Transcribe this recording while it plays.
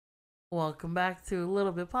Welcome back to a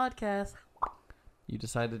Little Bit Podcast. You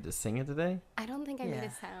decided to sing it today? I don't think I made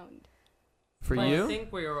a sound. For But you? I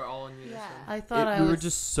think we were all in unison. Yeah. I thought we would were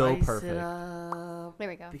just so spice perfect. It up There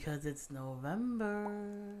we go. because it's November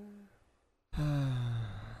 2nd.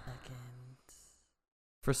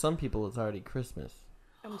 For some people, it's already Christmas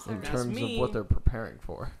I'm in sorry. That's terms of me. what they're preparing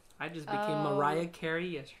for. I just became Mariah Carey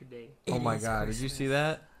yesterday. Oh my is God! Did you see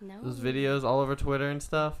that? No. Those videos all over Twitter and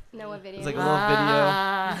stuff. No, what video? It's like a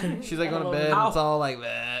little video. video. She's like going to Oh, bed. how? And it's all like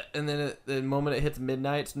that, and then the moment it hits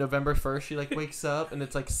midnight, it's November 1st. She like wakes up, and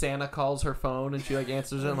it's like Santa calls her phone, and she like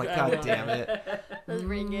answers it. I'm like, God damn it! That's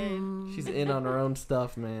pretty good. She's in on her own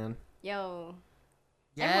stuff, man. Yo.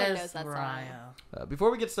 Everyone knows Yes, that song. Mariah.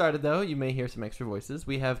 Before we get started, though, you may hear some extra voices.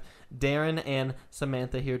 We have Daryn and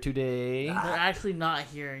Samantha here today. They're actually not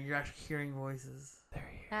hearing. You're actually hearing voices. They're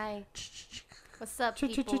here. Hi. What's up,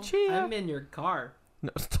 people? I'm in your car.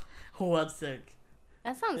 No, What's sick?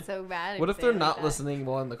 That sounds so bad. what if say they're it like not that. listening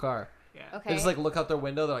while in the car? Yeah. Okay. They just like look out their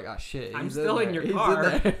window. They're like, "Oh shit, I'm he's still in there. your He's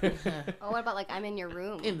car." there." Oh, what about like I'm in your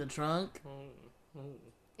room? In the trunk.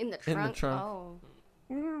 In the in trunk? the trunk. Oh.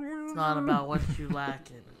 It's not about what you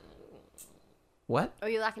lacking. What? Oh,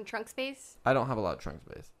 you lacking trunk space? I don't have a lot of trunk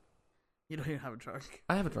space. You don't even have a trunk.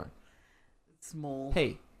 I have a trunk. It's small.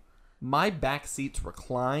 Hey, my back seats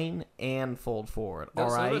recline and fold forward. No, All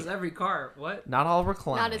so right. does every car. What? Not all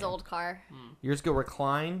recline. Not his old car. Yours go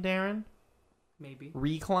recline, Daryn. Maybe.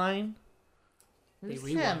 Recline. They You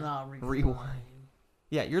rewind. cannot Rewind.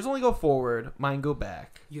 Yeah, yours only go forward. Mine go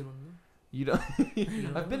back. You don't know. You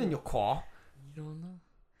don't. I've been in your car. You don't know.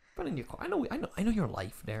 Been in your car. I know your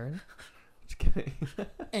life, Daryn. Just kidding.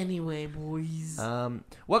 Anyway, boys.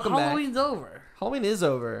 Welcome Halloween's back. over. Halloween is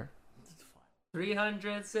over.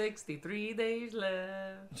 363 days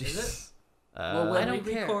left. Is it? Uh, Well, when I don't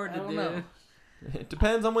we care. recorded I don't it. know. It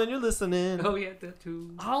depends on when you're listening. Oh, yeah, that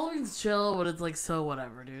too. Halloween's chill, but it's like so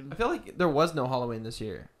whatever, I dude. feel like there was no Halloween this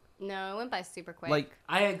year. No, it went by super quick. Like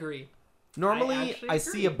I agree. normally, actually I see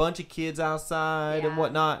agree. a bunch of kids outside and Yeah.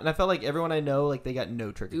 whatnot, and I felt like everyone I know, like they got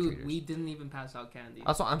no trick or treaters. Dude, we didn't even pass out candy.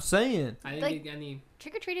 That's what I'm saying. I didn't Like- get any.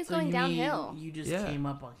 trick or treating is So going you downhill. mean you just Yeah. came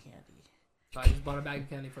up on candy. So I just bought a bag of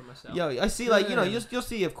candy for myself. Yo, I see like Good. you'll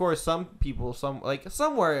see of course some people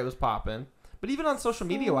somewhere it was popping, but even on social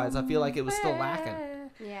media wise, I feel like it was still lacking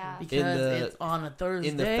Yeah. Because the- it's on a Thursday.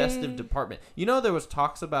 in the festive department. You know, there was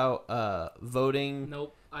talks about voting.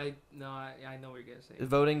 Nope. I know what you're gonna say.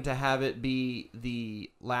 Voting to have it be the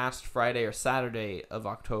last Friday or Saturday of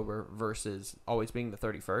October versus always being the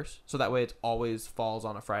 31st. So that way it always falls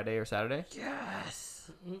on a Friday or Saturday. Yes.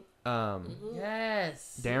 Yes.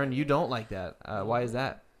 Yes. Daryn, you don't like that. Why is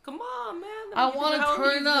that? Come on, man. I want to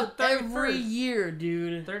turn Halloween's up the every 31st. year,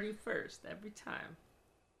 dude. 31st every time.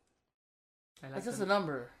 I like That's just the- a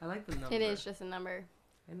number. I like the number. It is just a number.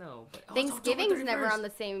 I know, but Thanksgiving's never on the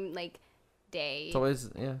same like day. It's always,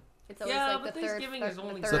 yeah. It's always Yeah, like but the third. Thanksgiving is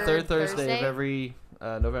only- It's the third Thursday of every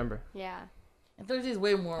November. Yeah. And Thursday's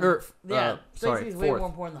way more. Sorry, Thursday's way more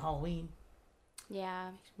fourth. important than Halloween.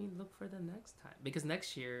 Yeah. Makes me look for the next time because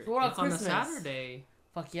next year So what about it's on a Christmas? Saturday.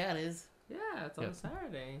 Fuck yeah, it is. Yeah, it's on Yep. a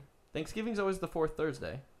Saturday. Thanksgiving's always the fourth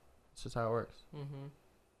Thursday. It's just how it works. Mm-hmm.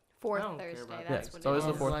 Fourth I don't care Thursday. about That's that. what It's always it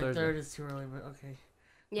the is. fourth like Thursday. third is too early, but okay.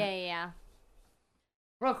 Yeah.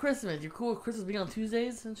 What about Christmas? You cool with Christmas being on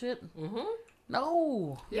Tuesdays and shit? Mm-hmm.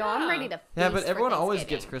 No. Yo, I'm ready to. Yeah, feast but for everyone always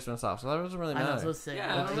Thanksgiving. gets Christmas off, so that doesn't really I know, matter. so sick. Yeah,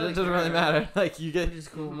 but I don't It really doesn't really care. matter. Like you get Which is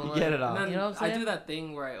cool. you but get like- it off. And then You know what I'm I saying? do that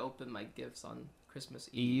thing where I open my gifts on Christmas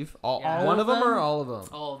Eve. Eve, all Yeah. one of them or them? all of them?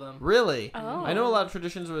 All of them. Really? Oh. I know a lot of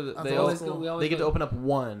traditions where That's they old always school. we they get to go- open up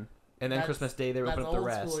one, and then That's- Christmas Day they that's open up the old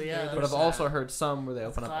rest. school, yeah. But I've They're also sad. heard some where they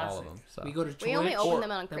That's open up all of classic. them. So. We go to church. We only open Or-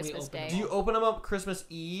 them on then we Christmas open Day. Do you open them up Christmas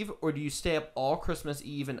Eve, or do you stay up all Christmas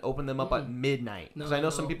Eve and open them up at midnight? Because No, I know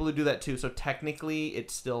some no. people who do that too. So technically,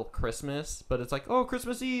 it's still Christmas, but it's like, oh,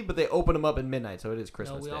 Christmas Eve, but they open them up at midnight, so it is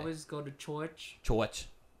Christmas No, we Day. always go to church, Church.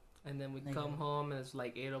 and then we Thank come you. home, and it's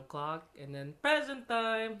like 8 o'clock, and then present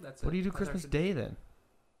time. That's it. What do you do That's our Christmas tradition. Day then?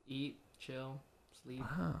 Eat, chill, sleep.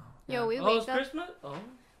 Wow. Yo, we oh, wake it's up. Christmas? Oh.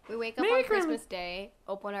 We wake up on Christmas Day,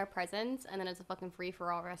 open our presents, and then it's a fucking free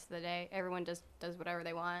for all rest of the day. Everyone just does whatever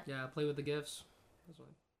they want. Yeah, play with the gifts. That's what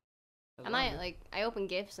And I do. I open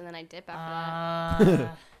gifts and then I dip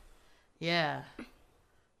after Yeah.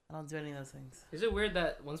 I don't do any of those things. Is it weird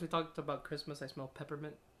that once we talked about Christmas, I smell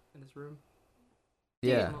peppermint in this room?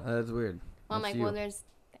 Yeah, Dude. that's weird. that. Well, I'm That's like, you. well, there's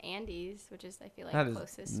the Andes, which is I feel like That is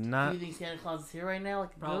closest. Do not. you think Santa Claus is here right now,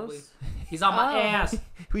 like a Probably. ghost? He's on my Oh. ass.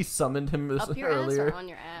 We summoned him this Up your earlier ass or on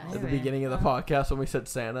your ass? at the Maybe. beginning of the podcast when we said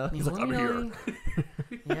Santa. He's like, I'm here.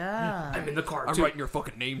 Yeah. I'm in the car, I'm too. writing your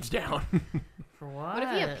fucking names down. For what? What if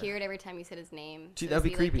he appeared every time you said his name? Gee, So that'd be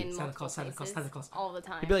is he, like, creepy. in Santa multiple Claus, Santa Claus, places Santa Claus. all the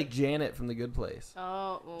time. He'd be like Janet from The Good Place.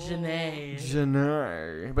 Oh. Janae.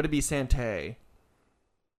 Janae. But it'd be Santa.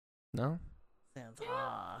 No?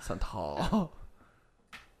 Santa. Santa.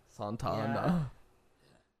 Santana. Yeah.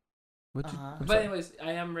 What you, Uh-huh. I'm But sorry. anyways,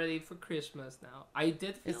 I am ready for Christmas now. I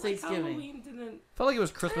did feel It's like Thanksgiving. Halloween didn't. Felt like it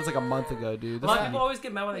was Christmas like a month ago, dude. A lot of This people always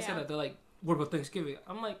get mad when I say Yeah. that. They're like, "What about Thanksgiving?"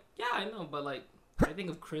 I'm like, "Yeah, I know, but like, I think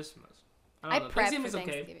of Christmas." I don't know. prep for Thanksgiving's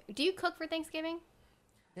okay. Thanksgiving. Do you cook for Thanksgiving?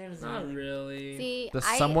 There's Not nothing. really. See, Does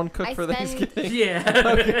someone cook I for spend- Thanksgiving? Yeah.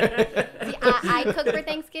 See, I cook for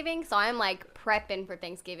Thanksgiving, so I'm like prepping for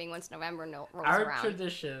Thanksgiving once November rolls Our around.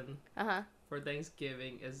 tradition Uh-huh. for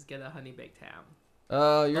Thanksgiving is get a honey baked ham.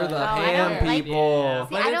 Oh, you're the Oh, I ham don't like- people. Yeah. See,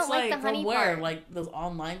 But I it's don't like the like, honey From where? part. Like those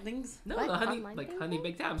online things? No, What? the honey, Online like thing? honey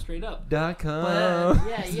baked ham, straight up. .com.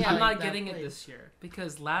 Yeah, yeah. I'm like not that getting it place. this year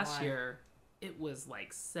because last Why? year it was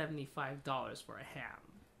like $75 for a ham.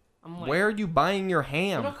 I'm like, Where are you buying your Go to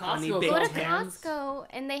ham? Honey Costco. baked Go to Baked hams? Costco,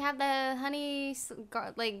 and they have the honey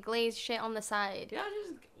like glazed shit on the side. Yeah,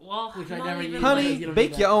 just well, Which I not never even use. like- Honey, You don't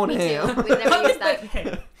bake do your that. own Me too. ham. We've never used that.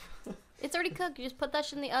 Ham. It's already cooked. You just put that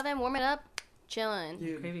shit in the oven, warm it up, chilling.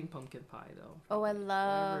 Dude. Craving pumpkin pie though. Oh, I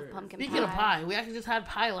love Whatever. pumpkin Speaking pie. of pie, we actually just had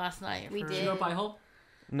pie last night. We for- Did did. you go pie hole?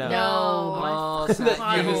 No. No. my Oh, fucking That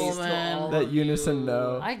pie unison- hole, man. That unison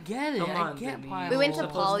no. I get it. Come I on, get Denise. pie We went to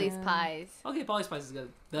holes, Polly's man. Pies. Okay, Polly's Spice is good.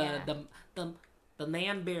 The Yeah. the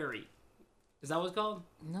nanberry. Is that what it's called?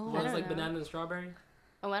 No, Well, it's don't like know. banana and strawberry.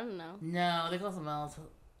 Oh, I don't know. no, they call something else.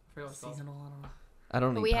 I forgot what it's called. Seasonal. I don't know. I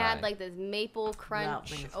don't But eat we pie. had like this maple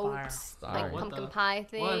crunch thing is fire. oats Sorry. like What pumpkin the- pie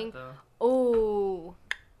thing. What the? Oh,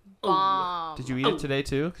 bomb. Did you eat it today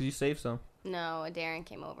too? Because you saved some. No, Darren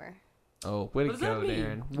came over. Oh, way to What does that go, mean?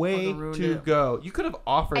 Darren. Way Fucking ruined to it. go. You could have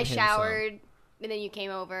offered I him some. showered, and then you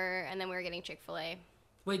came over, and then we were getting Chick-fil-A.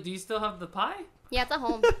 Wait, do you still have the pie? Yeah, it's at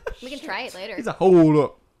home. We can try it later. He's a hold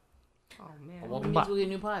up. Oh man. Well, we need to go get a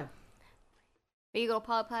new pie. Or you go to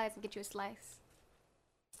Polly Pies and get you a slice.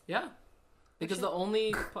 Yeah. Because the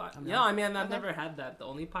only pie, I'm yeah, down. I mean, I've Okay. never had that. The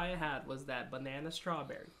only pie I had was that banana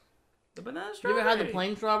strawberry. The banana You strawberry. ever had the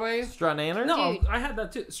plain strawberries? Strananer? No, Dude. I had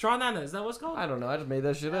that too. Straw nana, is that what's called? I don't know. I just made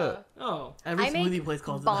that shit up. Oh. Every I make smoothie place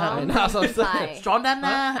calls it bomb that. know, that's what I'm pumpkin saying. pie. Straw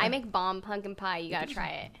nana. I make bomb pumpkin pie. You gotta try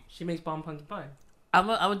it. She makes bomb pumpkin pie. I'm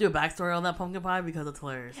gonna do a backstory on that pumpkin pie because it's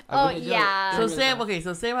hilarious. Oh wouldn't do it. yeah. So Yeah. Sam, okay,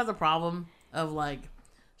 so Sam has a problem of like,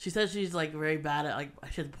 she says she's like very bad at like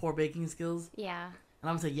she has poor baking skills, Yeah. and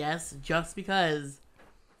I'm gonna say yes just because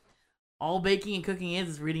all baking and cooking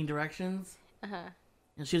is reading directions, Uh huh.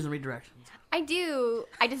 and she doesn't read directions. I do.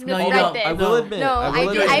 I just No, you misread don't. it. I will admit. No, I I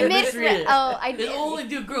will did. admit. I You misread. misread it. Oh, I There's did. only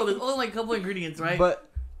girl. There's only like a couple ingredients, right? But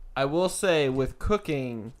I will say with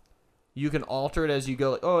cooking, you can alter it as you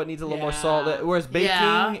go. Like, oh, it needs a little more salt. Yeah. Whereas baking,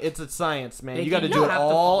 Yeah. it's a science, man. Baking, you got to you do don't it have to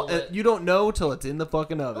all. follow it. You don't know till it's in the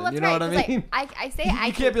fucking oven. Well, that's you know right. what I 'cause, mean? like, I say you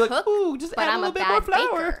I can't can be like, cook. ooh, just but add I'm a a little bit more bad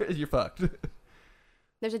flour. baker. You're fucked.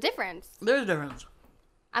 There's a difference. there's a difference.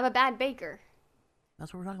 I'm a bad baker.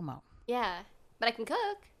 That's what we're talking about. Yeah, but I can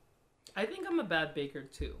cook. I think I'm a bad baker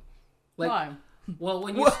too. Like, Why? well,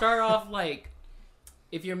 when you What? start off like,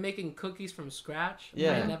 if you're making cookies from scratch,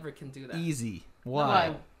 Yeah. I never can do that. Easy. No,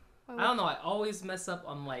 Why? I don't know. I always mess up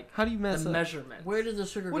on like How do you mess the up? measurement. Where does the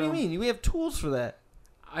sugar What go? do you mean? We have tools for that.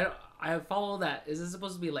 I follow that. Is it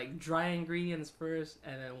supposed to be like dry ingredients first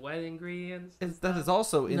and then wet ingredients? That is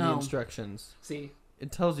also in the No. instructions. See,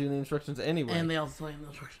 It tells you in the instructions anyway. And they also tell you the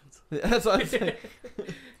instructions. That's what I'm saying.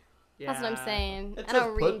 yeah. That's what I'm saying. It I don't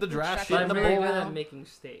says read put the dry shit But in I'm the very bowl. good at making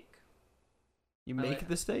steak. You I make like-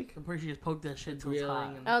 the steak? I'm pretty sure you just poke that shit till it's Grilling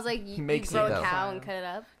hot. and- I was like, you makes grow it a though. cow and cut it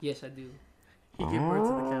up. Yes, I do. You give birth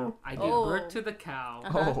to the cow. I give Oh. birth to the cow.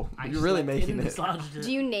 Uh-huh. Oh, I you're really slept making You it. massaged it.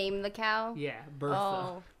 Do you name the cow? Yeah, Bertha.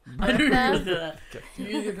 Oh, I knew you were gonna Bertha. do that.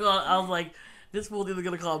 You were gonna call it, I was like, this fool's either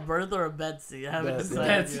gonna call it Bertha or Betsy. I haven't Betsy. decided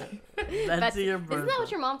Betsy. yet. Betsy or Isn't Bertha. that what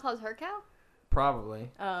your mom calls her cow? Probably.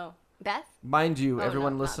 Oh, Beth? Mind you, Oh,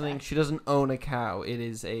 everyone no, not listening, that. she doesn't own a cow. It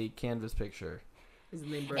is a canvas picture His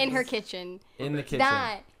name Bertha. In her kitchen. in the kitchen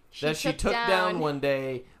That she took down one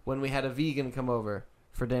day when we had a vegan come over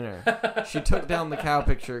for dinner. She took down the cow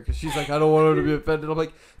picture because she's like, I don't want her to be offended. I'm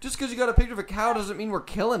like, just because you got a picture of a cow doesn't mean we're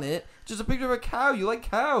killing it. Just a picture of a cow. You like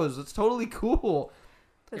cows. It's totally cool.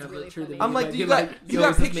 That's Yeah, but really true, funny. they I'm You like, like- you you got like- you yours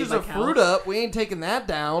got is made pictures by of cows? fruit up. We ain't taking that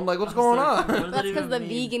down. Like, what's I'm going so- on? what does that That's because even the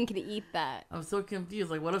mean? vegan can eat that. I'm so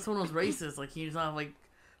confused. Like, what if someone was racist? Like, can you just have like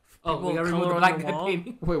Oh, people we of gotta remove color the on black the guy wall?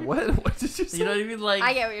 painting. Wait, what? What did you say? You know what I mean? Like,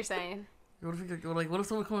 I get what you're saying. what if what if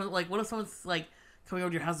someone coming like what if someone's like coming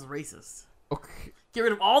over to your house is racist? Okay. Get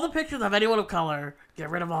rid of all the pictures of anyone of color. Get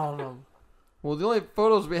rid of all of them. Well, the only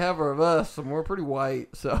photos we have are of us, and we're pretty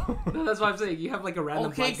white, so. No, that's what I'm saying. You have like a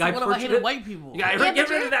random Okay, black so guy what if I hated portrait. white people? You gotta get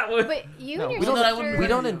rid of that one. But you No, and your we sister, We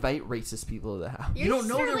don't Yeah. invite racist people to the house. your You don't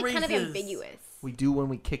know sister are, they're like kind of racist. ambiguous. We do when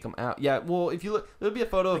we kick them out. Yeah, well, if you look, there'll be a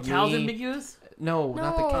photo of The cow's me. ambiguous? No,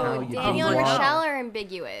 not the cow. No, You Daniel dumb and wad. Rochelle are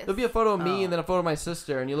ambiguous. There'll be a photo of me Oh. and then a photo of my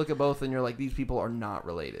sister, and you look at both and you're like, these people are not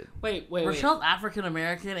related. Wait. Rochelle's African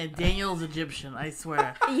American and Daniel's Egyptian, I swear.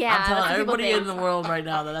 Yeah, I'm telling that's what people everybody in think. the world right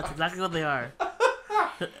now that that's exactly what they are.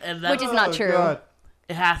 And that, Which is not true. God.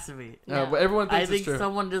 it has to be. No. But everyone I thinks think it's true.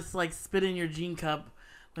 someone just like spit in your gene cup.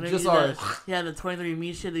 Whenever Just you did ours. the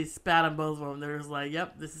 23andMe shit, they spat on both of them. They're just like,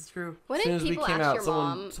 yep, this is true. When As soon did as we people came ask out, your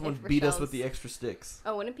someone mom if beat us with Rochelle's- the extra sticks.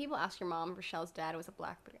 Oh, when did people ask your mom if Rochelle's dad was a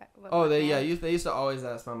black Oh, black they man? they used to always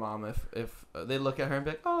ask my mom if they look at her and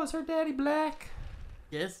be like, oh, is her daddy black?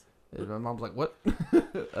 Yes? And my mom's like, what?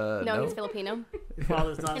 No, he's Filipino. Your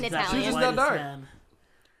father's not An exactly Italian. the She's just whitest that dark. man.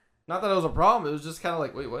 Not that it was a problem. It was just kind of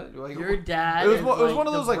like, wait, what? Like, Your dad it was is one of like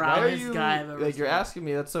those the like, why are brownest you guy I've ever like you're seen. asking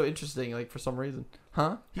me? That's so interesting. Like for some reason,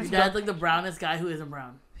 huh? Your He's dad's like the brownest guy who isn't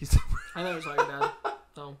brown. he's I never saw your dad.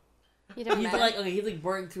 So. You don't He's know. like he's like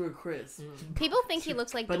burnt through a crisp. People think he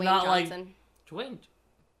looks like But Dwayne not like- Johnson. Dwayne.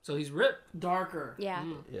 So he's ripped. Darker. Yeah.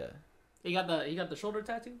 yeah. He got the shoulder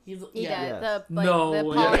tattoo. He's He yeah. does. Yes. The, like, No the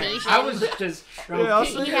way. Polynesian. I was just joking. Yeah, I'll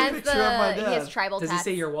show He you a has picture of my the he has dad. tribal Does he tats.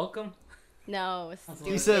 say you're welcome? No. That's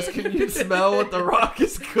He stupid. says, "Can you smell what the Rock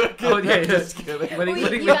is cooking?" Oh, yeah, I'm yeah. just kidding. When he, Wait,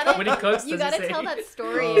 when he, you gotta- when he cooks, You does he gotta say? tell that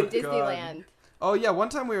story Oh, of God. Disneyland. Oh yeah, one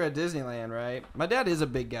time we were at Disneyland, right? My dad is a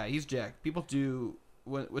big guy. He's jacked. People do,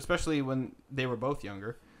 especially when they were both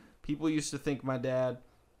younger. People used to think my dad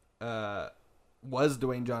was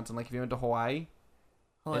Dwayne Johnson. Like if he went to Hawaii and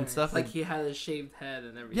Hilarious. stuff. Like he had a shaved head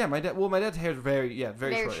and everything. Yeah, my dad. Well, my dad's hair is very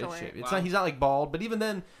Very short. short. It's shaved. It's Wow. not. He's not like bald. But even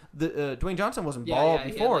then, the Dwayne Johnson wasn't Yeah, bald yeah, he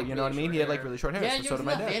had, before. like, You know what I really mean? short He had like hair. really short hair. Yeah, so you so ever did seen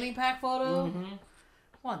my that dad. fanny pack photo? Mm-hmm. Mm-hmm.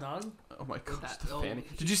 Come on, dog. Oh my gosh, that- the oh. fanny.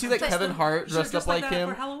 Did you see that That's Kevin the- Hart Should've dressed up just like like that him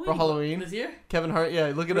for Halloween. for Halloween? This year? Kevin Hart.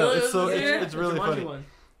 Yeah, look it Really? up. It's so This year? it's really Jumanji funny. one.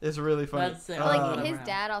 It's really funny. That's it. But, like Whatever his happened.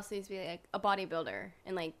 dad also used to be like a bodybuilder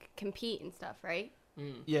and like compete and stuff, right?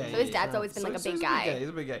 Mm. Yeah. So his dad's always been, like, a big guy. He's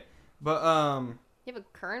a big guy. But You have a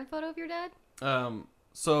current photo of your dad?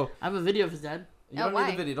 so I have a video of his dad. you Oh, don't why?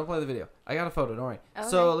 need the video. Don't play the video. I got a photo. Don't worry. Oh,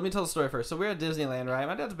 So okay. let me tell the story first. So we're at Disneyland, right?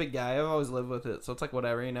 My dad's a big guy. I've always lived with it, so it's like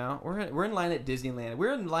whatever, you know. We're in line at Disneyland.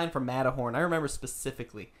 We're in line for Matterhorn. I remember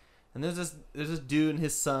specifically. And there's this dude and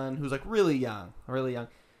his son who's like really young.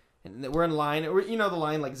 And we're in line. You know the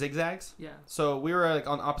line like zigzags. Yeah. So we were like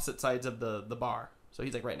on opposite sides of the bar. So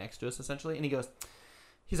he's like right next to us essentially, and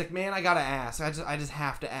he's like, man, I gotta ask. I just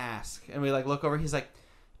have to ask. And we like look over. He's like,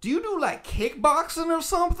 do you do like kickboxing or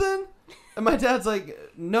something? And my dad's like,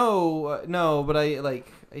 no, but I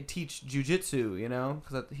teach jujitsu, you know,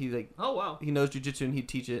 because Oh wow. he knows jujitsu and he'd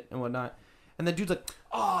teach it and whatnot. And the dude's like,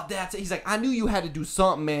 oh, that's it. He's like, I knew you had to do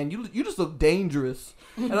something, man. You just look dangerous.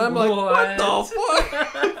 And I'm like, what the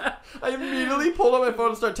fuck? I immediately pulled out my phone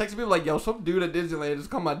and started texting people like, yo, some dude at Disneyland just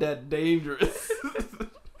called my dad dangerous.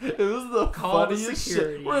 It was the Call the funniest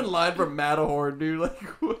security. shit. We're in line for Matterhorn, dude. Like,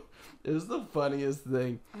 it was the funniest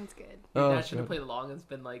thing. That's good. Your Oh, dad should have God. played along. It's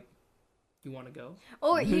been like, you want to go?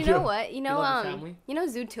 Oh, you Yeah. know what? You know, love your family? you know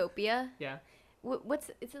Zootopia? Yeah.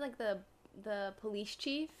 Is it like the police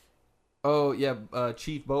chief? Oh, yeah,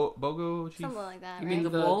 Chief Bogo? Chief? Something like that, You right? mean The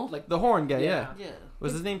the bull? like The horn guy, yeah. Yeah.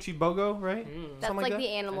 Was his name Chief Bogo, right? Mm. That's something like like the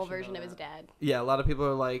that? animal I should version know of his that. dad. Yeah, a lot of people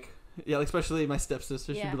are like, yeah, especially my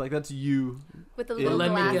stepsister. She'd Yeah. be like, that's you. With the Yeah. little Let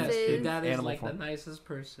me glasses. guess. Your dad is Animal like form. the nicest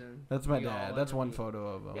person. That's my you all dad. That's ever one meet. photo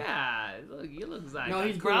of him. Yeah. Look, he looks like. No, a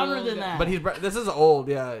he's browner cool than guy. that. But this is old,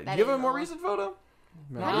 yeah. Do That you have a is more old. recent photo?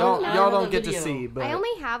 No, I y'all don't y'all know. don't get to Video. see, but I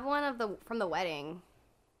only have one from the wedding.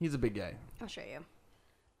 he's a big guy. I'll show you.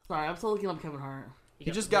 Sorry, I'm still looking up Kevin Hart.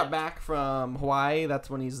 He just got back from Hawaii. That's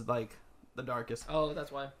when he's like the darkest. Oh,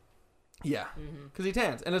 that's why. Yeah, Mm-hmm. because he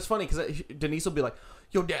tans, and it's funny because Denise will be like,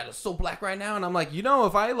 "Your dad is so black right now," and I'm like, you know,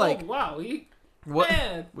 if I like Oh, wow. what?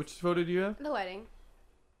 Man. Which photo do you have? The wedding.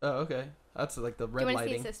 Oh, okay, that's like the Do red you want to see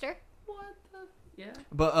lighting. his sister? What the? Yeah.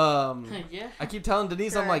 But Yeah. I keep telling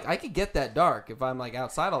Denise, I'm Sure. like, I could get that dark if I'm like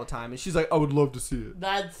outside all the time, and she's like, I would love to see it.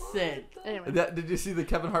 That's it. Anyway. Did you see the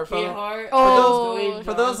Kevin Hart Kevin photo? Hart. Oh, Dwayne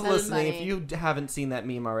For those Johnson. listening, if funny. you haven't seen that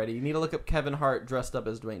meme already, you need to look up Kevin Hart dressed up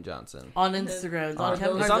as Dwayne Johnson. On Instagram. It's on On-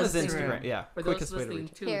 Kevin It's Hart's on his Instagram. Yeah, For quickest those way to listening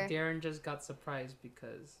reach. too, Here. Darren just got surprised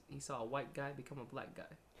because he saw a white guy become a black guy.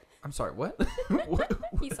 I'm sorry, what? What?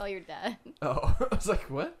 He saw your dad. Oh, I was like,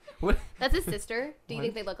 what? What? That's his sister. Do you What?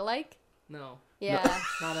 think they look alike? No, Yeah.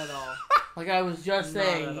 not at all. Like I was just Not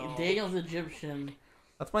saying, at all. Daniel's Egyptian.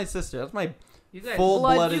 That's my sister. That's my You guys,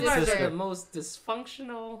 Full-blooded you guys sister. are the most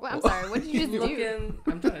dysfunctional. Well, I'm sorry. What did you just do? looking.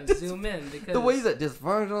 I'm trying to zoom in because The way that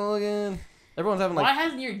dysfunctional looking. Everyone's having Why like.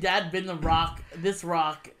 hasn't your dad been this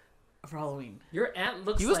rock for Halloween? your aunt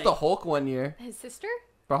looks He was like the Hulk one year His sister?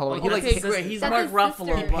 for Halloween. Oh, He like Okay, great. He's That's Mark his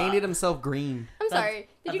Ruffalo. sister. he painted himself green. I'm That's- sorry.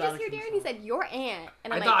 Did you that's just hear out of Darren? He control. said your aunt,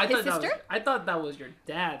 and I'm I like, his thought that sister? was, I thought that was your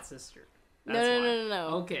dad's sister. No, That's no, why. no, no,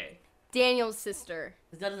 no. Okay, Daniel's sister.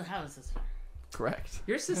 His dad doesn't have a sister. Correct.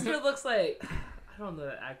 your sister looks like I don't know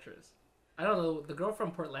the actress. I don't know the girl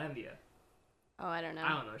from Portlandia. Oh, I don't know. I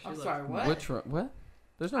don't know. She I'm looks, sorry, what? Which one? What?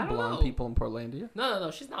 There's no I don't blonde know. people in Portlandia. No.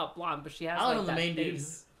 She's not blonde, but she has I don't like know the that main face.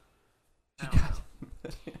 dudes. I don't know.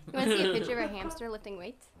 You want to see a picture of a hamster lifting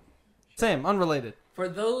weights? Sam, unrelated. For I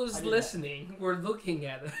those did that. listening, we're looking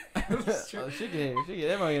at it. Oh, she can hear. She can.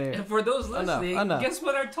 Everyone can hear. And for those listening, Enough. guess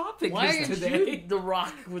what our topic Why is are today? you the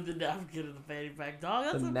rock with the napkin in the fanny pack, dog?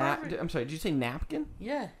 That's The a nap. perfect. I'm sorry. Did you say napkin?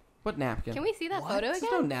 Yeah. What napkin? Can we see that What? photo There's again?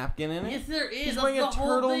 no napkin in it. Yes, there is. He's That's wearing the a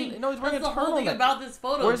whole turtle. thing. No, he's wearing That's a the whole thing turtleneck. about this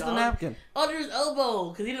photo. Where's dog. the napkin? Under his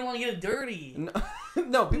elbow, because he didn't want to get it dirty.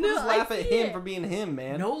 No, people No, just I laugh at see him it. for being him,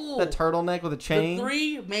 man. No. The turtleneck with a chain.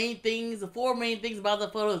 The four main things about the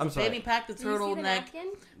photo is I'm the sorry. fanny pack, the Do you see the turtleneck,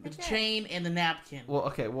 napkin? the Right there. chain, and the napkin. Well,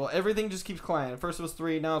 okay. Well, everything just keeps climbing. First it was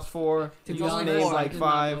 3, now it's 4. To You be just only named honest, four. I like did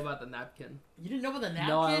not 5. know about the napkin. You didn't know about the napkin?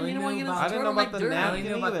 No, I you only didn't want to knew get his I didn't know about turtleneck the dirty? I only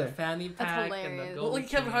napkin knew about either. the fanny pack and the hilarious. Well, look at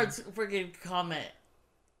Kevin gold Hart's chain. freaking comment.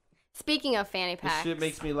 Speaking of fanny This packs. shit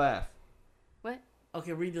makes me laugh.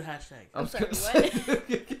 Okay, read the hashtag. I'm was sorry, gonna what?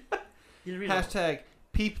 say- You read it. Hashtag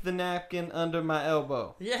peep the napkin under my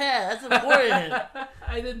elbow. Yeah, that's important.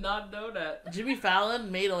 I did not know that. Jimmy Fallon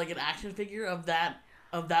made like an action figure of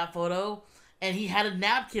that photo, and he had a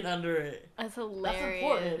napkin under it. That's That's hilarious.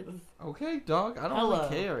 important. Okay, dog. I don't Hello.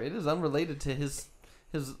 really care. It is unrelated to his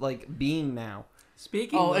like being now.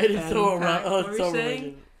 Speaking Oh, of it is fanny so pack, right. Oh, what it's were so you saying?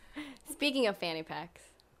 related. Speaking of fanny packs.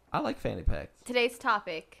 I like fanny packs. Today's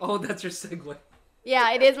topic. Oh, that's your segue.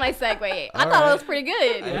 Yeah, it is my segue. I All thought it right. was pretty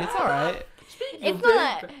good. It's all right. It's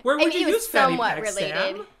not. Where would I mean, you it was use fanny somewhat packs,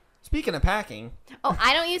 related. Sam? Speaking of packing. Oh,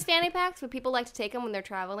 I don't use fanny packs, but people like to take them when they're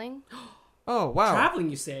traveling. Oh wow.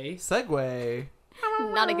 Traveling, you say? Segue.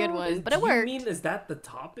 Not a good one, but it Do you worked. mean is that the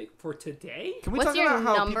topic for today? Can we What's talk your about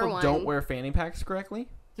how number people one? don't wear fanny packs correctly?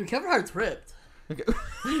 Dude, Kevin Hart's ripped. Okay.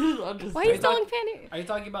 I'm just Why are you Are you selling fanny? Are you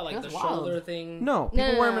talking about like That's the wild. shoulder thing? No, people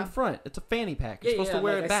No, no, wear them no. in front. It's a fanny pack. Yeah, You're supposed to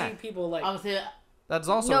wear like, it I see back. people like. I'm saying That's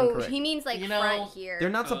also No, incorrect. he means like You know- front here. They're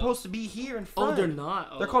not Oh. supposed to be here in Oh, front. they're not.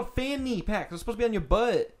 Oh. They're called fanny packs. They're supposed to be on your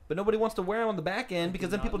butt, but nobody wants to wear them on the back end because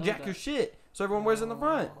did then not people know jack that. your shit. So everyone wears it in the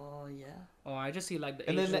front. Oh yeah. Oh, I just see like the.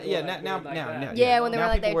 And then, Asian yeah, girl, like, now- wear it like now- that. now- Yeah, when they Now were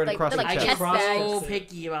like people wear it they're across like their I chest. get chest Cross bags. so chest.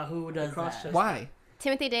 picky about who does Cross that. chest. Why?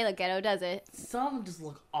 Timothy De La Ghetto does it. Some just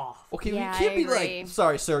look off. Okay, Yeah, you can't I be agree. like,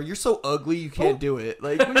 sorry, sir, you're so ugly, you can't do it.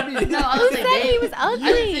 Like, what do you mean? No, I Who was saying said he they- was I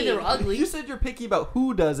didn't say they were ugly? ugly. You said you're picky about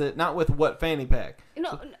who does it, not with what fanny pack.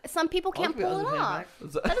 No, some people can't Ugly, pull it ugly fanny off.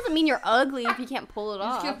 pack. That doesn't mean you're ugly if you can't pull it You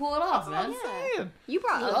just off. can't pull it off, man. Yeah. You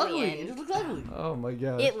brought It looks ugly ugly. It in. just looks ugly. Oh my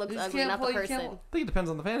god. It looks You just ugly, can't not the pull- you can't- person. I think it depends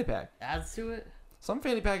on the fanny pack. Adds to it. Some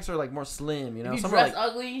fanny packs are like more slim, you know. If you Some are dress like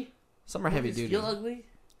ugly, some are heavy you just duty. feel ugly.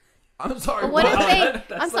 I'm sorry. But what if what? they?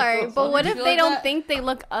 That's I'm like sorry, so but what funny. if You they like don't that? think they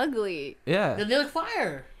look ugly? Yeah. Then they look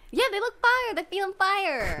fire. Yeah, they look fire. They feeling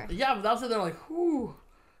fire. Yeah, but also they're like, ooh.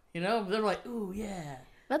 You know, they're like, ooh, yeah.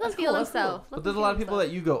 Let them That's feel cool, that's cool. themselves. But there's a lot of people that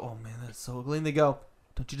you go, oh man, that's so ugly, and they go,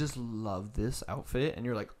 don't you just love this outfit? And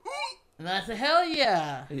you're like, And then I say, hell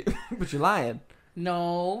yeah. but you're lying.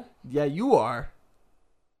 No. Yeah, you are.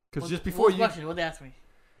 Because just before what you, question? What they ask me?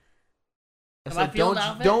 I Am I said, feeling the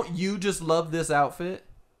outfit? don't you just love this outfit?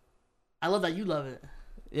 I love that you love it.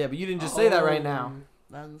 Yeah, but you didn't just say that right Oh, now.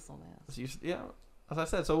 That's something else. So yeah, as I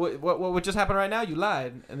said. So what just happened right now? You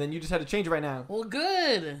lied, and then you just had to change it right now. Well,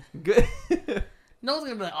 good. Good. No one's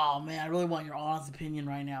gonna be like, oh man, I really want your honest opinion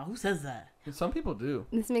right now. Who says that? Some people do.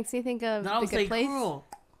 This makes me think of Then I The would Good say, Place. girl.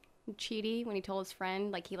 Cheaty when he told his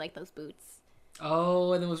friend like he liked those boots.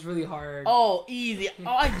 Oh, and it was really hard. Oh, easy.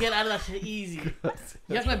 Oh, I get out of that shit easy.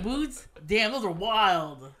 You like my boots? Damn, those are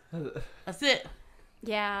wild. That's it.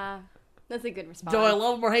 Yeah, that's a good response. Joe, I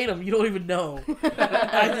love them or hate them. You don't even know.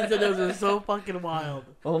 I just said those are so fucking wild.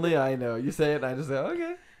 Only I know. You say it, and I just say,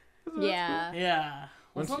 okay. Yeah, Yeah.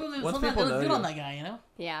 Well, Once- sometimes once they people look know good you. on that guy, you know?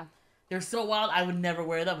 yeah. They're so wild, I would never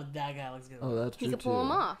wear them, but that guy looks good. Oh, that's He true could pull too.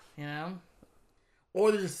 them off. You know?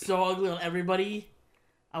 Or they're just so ugly on everybody.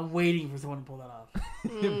 I'm waiting for someone to pull that off.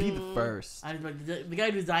 Be the first. I just, like, the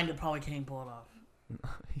guy who designed it probably can't pull it off.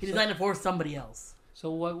 He designed it for somebody else.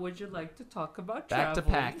 So what would you like to talk about? Back to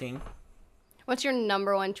traveling? packing. What's your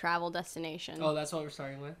number one travel destination? Oh, that's what we're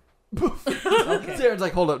starting with. Okay. Darren's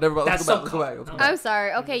like, hold up, never mind. Let's That's go back. Let's go back. I'm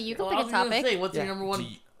sorry. Okay, you can I pick was a gonna topic. say, what's your Yeah. number one?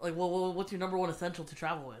 Gee. Like, what's your number one essential to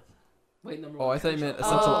travel with? Wait, number Oh, one. I thought you meant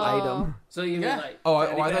essential. essential Oh. item. So you Yeah. mean like? Oh,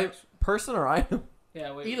 fanny I packs? thought person or item.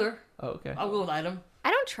 Yeah. Wait. Either. Oh, okay. I'll go with item.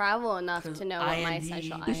 I don't travel enough to know what my IND.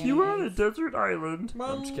 essential If item you were on a is. desert island. No,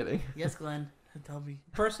 I'm just kidding. Yes, Glenn. Tell me.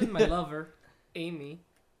 Person, my lover, Amy.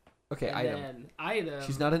 Okay, and item. Then item.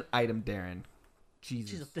 She's not an item, Darren.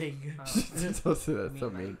 Jesus. She's a thing. Don't say that. So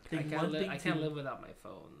mean. I Thing can't, one, thing I can't two. live without my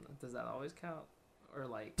phone. Does that always count? Or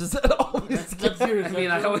like? Does that always That's your I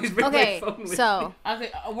mean, I essential. always bring Okay, my phone with so I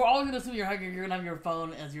think we're always gonna assume you're hungry. You're gonna have your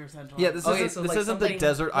phone as your essential. Yeah, item. this Okay, isn't so this like isn't the something-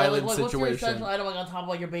 desert Like, island what's your situation. essential item like on top of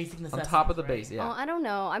like your basic On necessities? top of the right? base, oh, yeah. I don't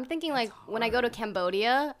know. I'm thinking like when I go to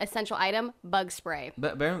Cambodia, essential item bug spray.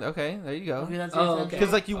 Okay, there you go. Okay, that's your Oh, essential. okay.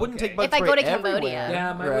 Because like you wouldn't Okay. take bug If I spray go to Cambodia. everywhere,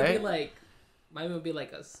 Yeah, mine right? would be like. Mine would be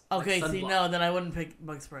like a. Okay, like see, sunblock. no, then I wouldn't pick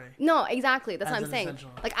bug spray. No, exactly. That's As what I'm an saying.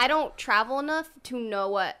 essential. Like I don't travel enough to know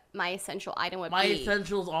what my essential item would My be.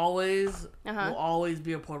 essentials always Uh-huh. will always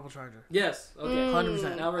be a portable charger. Yes. Okay.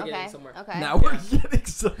 100%. Now we're okay. getting somewhere. Okay. Now we're getting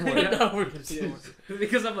somewhere. No, we're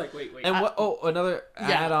Because I'm like, wait. And what? Oh, another Yeah,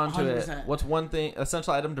 add on to it. 100%. What's one thing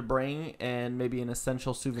essential item to bring, and maybe an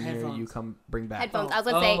essential souvenir you Headphones. come bring back? Headphones. Oh. I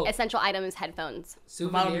was gonna say Oh. essential item is headphones.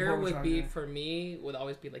 Souvenir portable would be charger. for me would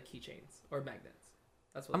always be like keychains or magnets.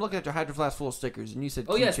 That's what I'm looking at your hydro flask full of stickers, and you said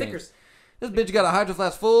Oh yeah, keychains. stickers. This bitch got a hydro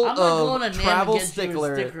flask full I'm not going of to Nam travel and get you a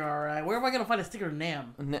stickler. sticker, alright? Where am I gonna find a sticker in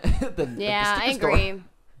Nam? The Yeah, I sticker store. agree.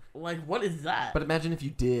 Like, what is that? But imagine if you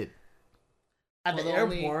did. At the Well, the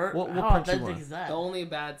only- airport? What how print you authentic want? is that? The only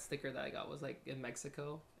bad sticker that I got was like in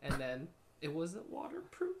Mexico, and then it wasn't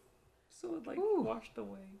waterproof, so it like Ooh. washed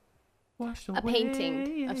away. Washed A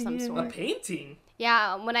painting of some A sort. painting.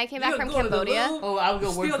 Yeah, when I came back You from go to the Cambodia. Louvre? Oh, I would go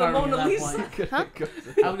wood Steal the carving at Mona that Lisa. point. Huh?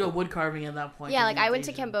 I would go wood carving at that point. Yeah, 'cause like I went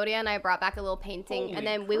to Asian. Cambodia and I brought back a little painting, Holy and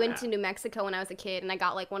then we went crap. to New Mexico when I was a kid, and I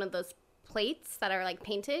got like one of those plates that are like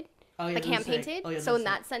painted, Oh, yeah, like those are hand sick. painted. Oh, yeah, So those in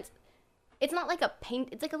are that sense, it's not like a paint.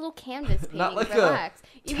 It's like a little canvas painting. Not like a Relax.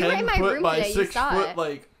 If you were in my 10 foot room by today, you 6 saw foot it.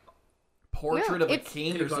 like portrait No, of a it's-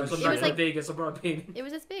 king Hey or guys, some I'm shit. It back was in like- Vegas. I brought a painting. It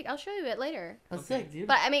was this big. I'll show you it later. That's Okay. sick, dude.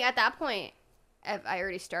 But I mean, at that point, if I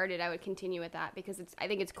already started, I would continue with that because I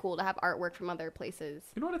think it's cool to have artwork from other places.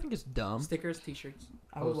 You know what I think is dumb? Stickers, T-shirts.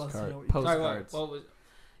 I would love to know what you Postcards. Sorry, what was?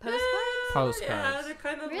 Postcards? Postcards. Yeah, they're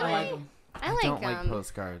kind of Really? I like like. them. I like don't like them.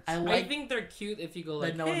 postcards. I I like think they're cute if you go that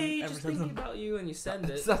like, no one hey, ever just says thinking them. about you, and you send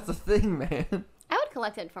it. That's the thing, man. I would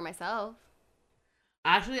collect it for myself.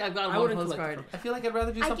 Actually, I've got I one wouldn't collect postcard. it I feel like I'd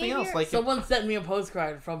rather do I something gave else. your- Like Someone sent me a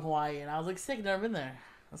postcard from Hawaii, and I was like, sick, never been there.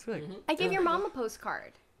 That's good. Mhm. I gave your mom a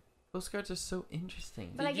postcard, postcards are so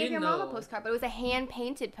interesting. but I Did gave you your mom a know- postcard, but it was a hand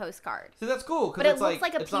painted postcard. See, that's cool But because it it's looks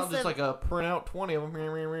like, like a it's not piece just of- like a print out 20 of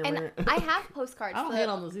them. And I have postcards. I don't the- hate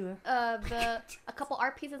on those either. a couple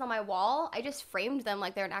art pieces on my wall. I just framed them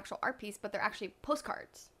like they're an actual art piece, but they're actually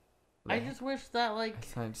postcards. I just wish that, like,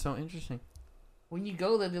 Sounds so interesting. when you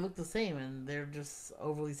go there, they look the same, and they're just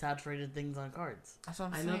overly saturated things on cards. That's what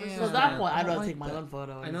I'm I know this saying. So is at that Yeah. point, I I'd don't rather like take my that. own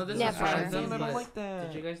photo. I know this Yeah, is for why sure. I'm I don't but like that.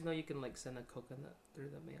 Did you guys know you can like send a coconut through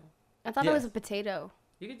the mail? I thought it Yes. was a potato.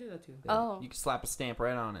 You can do that too. Yeah, Oh. You can slap a stamp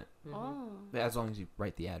right on it. Mhm. Oh, As long as you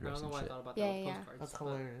write the I address don't know and why I shit. thought about Yeah, that with yeah. postcards. That's but-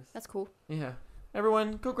 hilarious. that's cool. Yeah.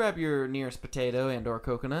 Everyone, go grab your nearest potato and or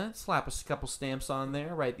coconut, slap a couple stamps on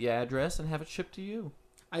there, write the address, and have it shipped to you.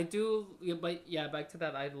 I do, yeah, but yeah, back to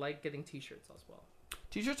that. I like getting T-shirts as well.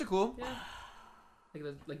 T-shirts are cool. Yeah,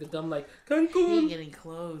 like the dumb like Hate Cancun. getting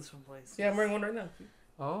clothes from places. Yeah, I'm wearing one right now.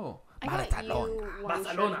 Oh. I got Barcelona. you one shirt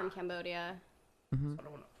Barcelona. from Cambodia. Mhm. I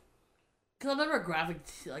don't know. Because I'm never a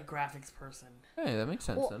graphics person. Hey, that makes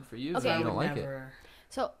sense Well, then for you. okay. Okay. I You would don't like it. never...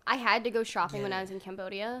 So I had to go shopping when Yeah. I was in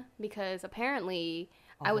Cambodia because apparently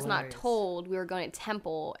Oh, I was not hilarious. told we were going to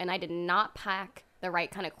temple, and I did not pack the right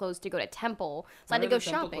kind of clothes to go to temple, so I had to What go are the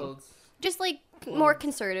temple shopping. clothes? Just like more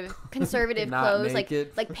conservative Not clothes,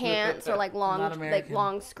 naked. like pants or like long Not like American.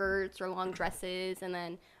 long skirts or long dresses, and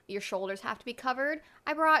then your shoulders have to be covered.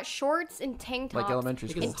 I brought shorts and tank tops Like elementary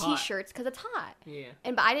Because school. and it's hot. t-shirts because it's hot. Yeah.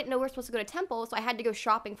 And but I didn't know we were supposed to go to temple, so I had to go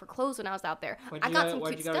shopping for clothes when I was out there. Why'd I you got gotta- some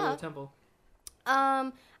why'd cute you gotta go stuff. to temple?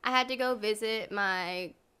 I had to go visit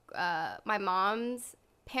my mom's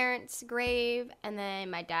parents' grave, and then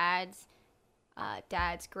my dad's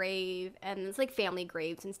grave, and it's like family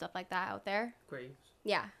graves and stuff like that out there. Graves.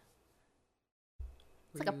 Yeah,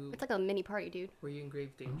 Were you, it's like a mini party, dude. were you in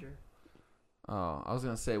grave danger? Oh, I was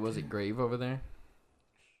gonna say, was it grave over there?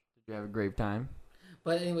 Did you have a grave time?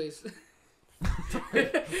 But anyways.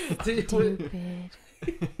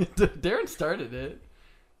 Darren started it.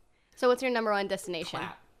 So what's your number one destination?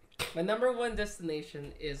 Clap. My number one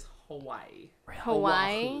destination is Hawaii.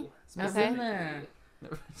 Hawaii. Oahu, I've Okay. been there.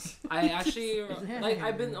 I actually like.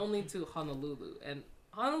 I've been only to Honolulu, and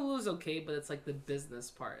Honolulu's okay, but it's like the business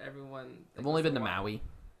part. Everyone. I've only been to Maui.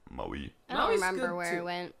 I don't Maui's remember good, where I too.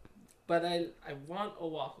 went. But I want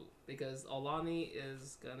Oahu because Aulani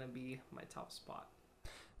is gonna be my top spot.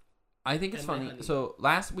 I think it's And my funny. honey. So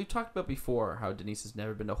we've talked about before how Denise has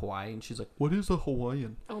never been to Hawaii, and she's like, "What is a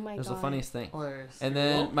Hawaiian?" Oh my That's god. the funniest thing. Hilarious. And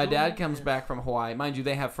then my dad comes Yes. back from Hawaii. Mind you,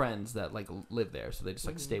 they have friends that like live there, so they just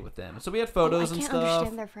like stay with them. So we had Oh, photos I and can't stuff.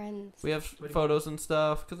 understand their friends. We have What do you photos and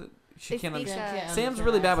stuff because she They can't speak, understand. uh, Sam's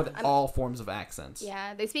really bad with accents. all forms of accents.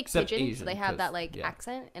 Yeah, they speak Except pidgin, Asian, so they have that 'cause- like yeah.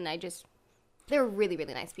 accent, and they're really,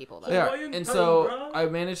 really nice people though. They are. Hawaiian And town, so bro. I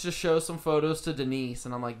managed to show some photos to Denise,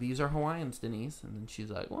 and I'm like, "These are Hawaiians, Denise." And then she's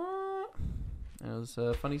like, "What?" And it was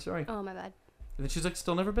a funny story. Oh my bad. And then she's like,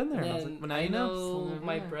 "Still never been there." And I was like, And "Well, now I you know." know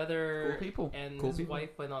my Yeah. brother Cool people. and Cool his people.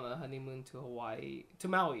 wife went on a honeymoon to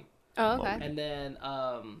Maui, Oh, okay. and then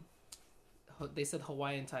they said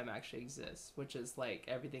Hawaiian time actually exists, which is like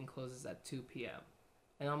everything closes at 2 p.m.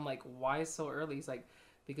 And I'm like, why so early? He's like,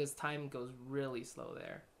 because time goes really slow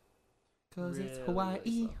there. Because it's Really, Hawaii.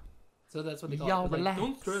 really slow. So that's what they call Y'all it. Like, relax.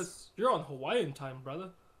 don't stress. You're on Hawaiian time, brother.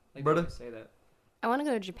 Like, Brother. they say that. I want to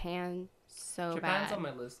go to Japan so Japan's bad. on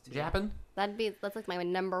my list too. Japan? That's like my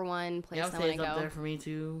number one place Yeah, I I'll want say to it's up go. there for me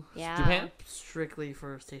too. Yeah. Japan? Strictly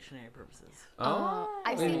for stationary purposes.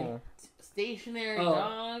 I've seen- Stationary, Oh,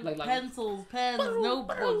 dog. like- Pencils, pens,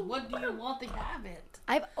 notebooks. What do you want? They have it.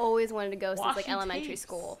 I've always wanted to go since like Washi elementary tapes.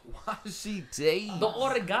 school. Washi days. The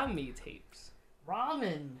origami tapes.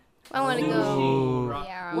 Ramen. I want to Ooh. go. Ra-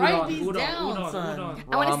 Yeah. udon, Write these udon, down, udon, son.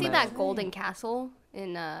 udon. I want to see Ramen. that golden castle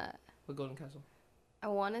in. What Golden Castle? I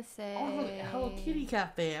want to I say. want to go to the Hello Kitty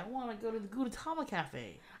Cafe. I want to go to the Gudetama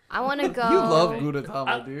Cafe. I want to go. You love Okay.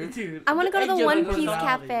 Gudetama, dude. Dude, I want to go to the egg yolk One personality. Piece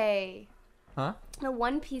Cafe. Huh? The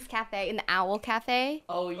One Piece Cafe in the Owl Cafe.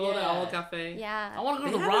 Oh yeah. Oh, the Owl Cafe. Yeah. I want to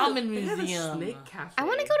go to the They have ramen they have a museum. snake cafe. I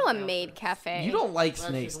want to go to a Yeah. maid cafe. You don't like That's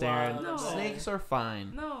snakes, just Darren. wild. No. Snakes are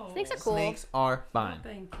fine. No. Snakes are cool. Snakes are No, fine.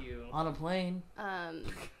 thank you. On a plane.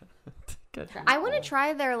 Good. I want to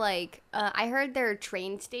try their like. I heard their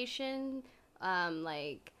train station,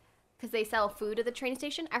 like, because they sell food at the train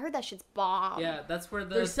station. I heard that shit's bomb. Yeah, that's where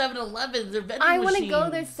the. There's 7-Elevens. They're vending I want to go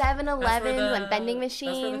to their machines. 7-Elevens and vending That's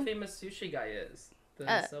where the machine. famous sushi guy is. The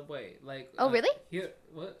Uh, Subway. Like. oh, really? Here,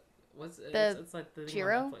 what? What's it's like the name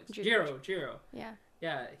Jiro? on Netflix. Jiro. Yeah.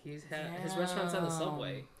 Yeah, his restaurant's at the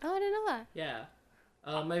Subway. Oh, I didn't know that. Yeah.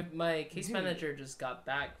 My case Dude. manager just got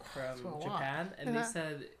back That's from a lot. Japan, and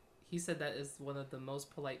Uh-huh. he said that is one of the most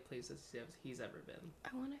polite places he's ever been.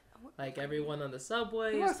 I want to. Like everyone on the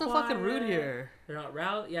subway You are is so fucking rude quiet. here. They're not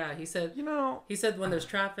loud. Yeah, he said. You know, He said when there's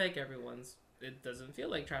traffic, it doesn't feel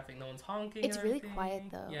like traffic. No one's honking. It's or really anything. quiet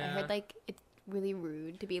though. I Yeah. heard like it's really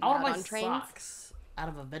rude to be I want loud to buy on trains. socks out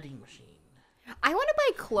of a vending machine. I want to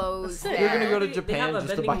buy clothes. That's it. you're there. gonna go to They Japan have a just to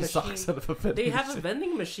vending buy machine. socks out of a vending They have a machine.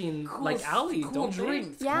 vending machine Cool, like alley, cool don't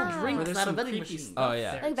drinks. Yeah. Cool Where drinks there's out some of vending creepy machine. stuff Oh,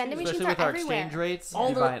 yeah. there, Like vending too. machines Especially are with our everywhere. exchange rates,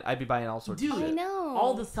 All I'd be buying all sorts of Dude. shit. I know.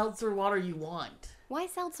 All the seltzer water you want. Why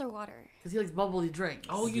seltzer water? Because he likes bubbly drinks.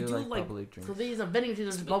 Oh, you do like. bubbly drinks. So these are vending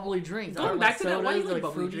machines. There's bubbly drinks. Going Or back to that, why do you sodas, like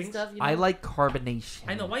bubbly fruity drinks? stuff. You know? I like carbonation.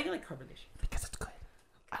 I know. Why do you like carbonation? Because it's good.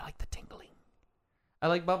 I like the tingling. I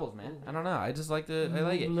like bubbles, man. I don't know. I just like the. I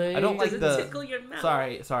like it. I don't like Does it the. tickle your mouth?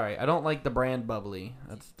 Sorry. I don't like the brand bubbly.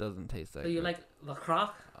 That doesn't taste that So you good. like La Croix?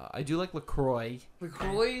 I do like LaCroix.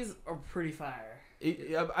 LaCroix are pretty fire.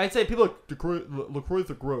 I'd say people like LaCroix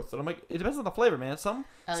are gross, and I'm like, it depends on the flavor, man. Some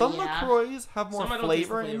Yeah. LaCroix have more Some I don't taste the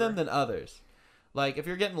flavor in them flavor. than others. Like if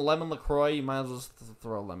you're getting lemon LaCroix, you might as well just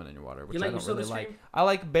throw a lemon in your water, which like I your don't really soda like. stream? I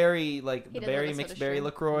like berry, He the does berry have a mixed soda berry stream.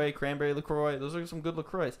 LaCroix, cranberry LaCroix. Those are some good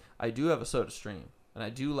LaCroix. I do have a soda stream, and I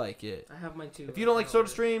do like it. I have mine too. If you don't like soda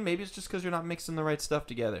stream, maybe it's just because you're not mixing the right stuff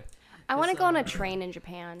together. I want to It's, go on a train in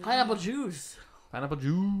Japan. Pineapple juice. Pineapple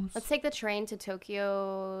juice. Let's take the train to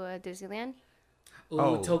Tokyo Disneyland. Ooh,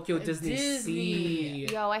 Oh. Tokyo Disney Disney.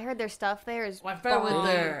 Sea. Yo, I heard their stuff there is. My friend went bomb.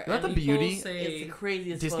 there. You know what and the People beauty? say- It's the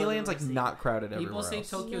craziest. Disneyland's like photo I've ever not crowded People everywhere say else.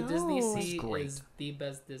 Tokyo No. Disney It's Sea great. is the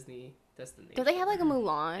best Disney destination. Do they have like a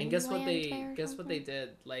Mulan? And guess what land there or guess what they something? did?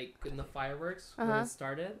 Like in the fireworks when Uh-huh. it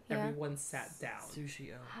started, Yeah. everyone sat down. seen.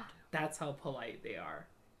 Sushi. Oh. That's how polite they are.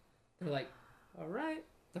 They're like, all right,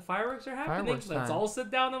 the fireworks are happening. Fireworks Let's time." all sit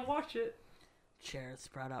down and watch it. Chairs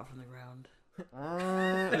sprout out from the ground.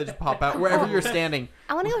 And they just pop out wherever you're standing.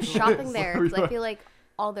 I want to go shopping there Sorry, because I what? feel like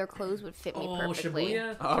all their clothes would fit me Oh, perfectly.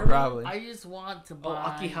 Shibuya. Oh, terminal? probably. I just want to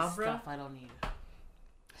buy Akihabara? stuff I don't need.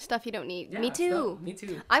 Stuff you don't need. Yeah, me too. stuff- Me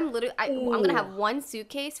too. I'm literally. I'm gonna have Ooh. one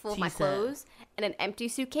suitcase full of my Tea set. clothes and an empty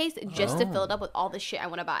suitcase just to fill it Oh. up with all the shit I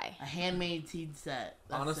want to buy. A handmade tea set.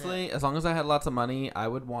 That's Honestly, it. as long as I had lots of money, I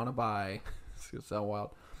would want to buy It's gonna sound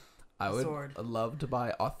wild. I A would sword. love to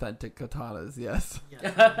buy authentic katanas. Yes,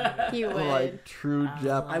 Yeah. You would. like true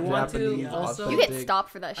I want to Japanese. also- you authentic. get stopped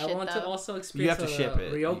for that I shit want though. to also You experience have to ship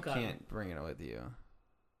it. You ryokan. can't bring it with you.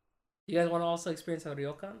 You guys want to also experience a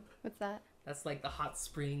ryokan? What's that? That's like the hot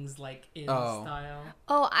springs, like in Oh. style.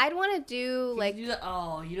 Oh, I'd want to do Like, like.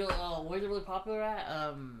 where's it really popular at?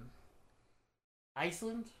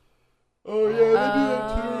 Iceland. Oh yeah, they do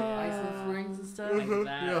that Iceland Springs and stuff. Like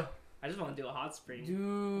that. Yeah. I just want to do a hot spring.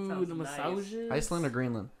 Dude, sounds the nice. massages. Iceland or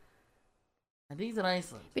Greenland? I think it's in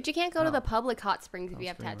Iceland. But you can't go to Oh. the public hot springs if you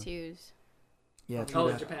have Sounds tattoos. Yeah. Oh, true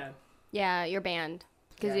in that. Japan. Yeah, you're banned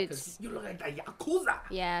because Yeah, it's you look like the Yakuza.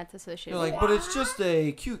 yeah, it's associated. You're like, but it's just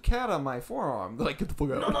a cute cat on my forearm. They're like, get the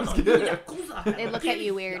fuck out. No, you're Yakuza. They look at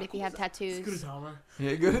you weird if you have Scooter tattoos. Tama.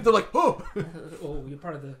 Yeah, good. They're like, oh. Oh, you're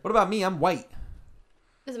part of the. What about me? I'm white.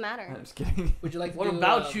 Doesn't matter. I'm just kidding. Would you like? To What do,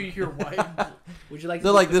 about you? You're white. Would you like? To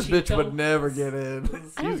They're do like, this bitch pachinko? would never get in.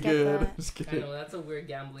 I don't She's get good. that. Just I kidding. know that's a weird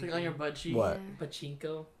gambling. It's like on your game. butt cheek. What?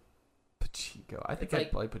 Pachinko, Pachinko. I think It's I'd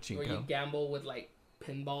like play where you pachinko. gamble with like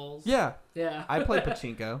pinballs. Yeah, Yeah. I play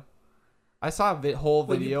pachinko. I saw a whole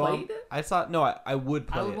When you video. played it? I saw no. I would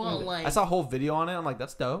play I would it. want like I saw a whole video on it. I'm like,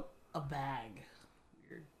 that's dope. a bag.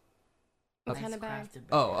 Weird. What Nice kind of bag? crafted bag.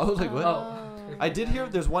 Oh, I was like, what? Oh. I did hear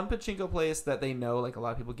there's one pachinko place that they know like a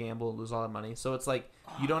lot of people gamble and lose all their money. So it's like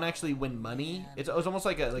you don't actually win money. man. It's almost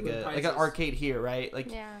like win an prizes. arcade here, right?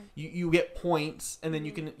 Like Yeah. you get points and then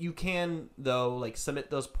you can though like submit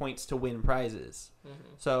those points to win prizes. Mhm.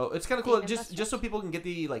 So it's kind of cool Data just so people can get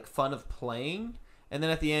the like fun of playing, and then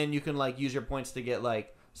at the end you can like use your points to get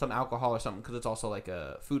like some alcohol or something because it's also like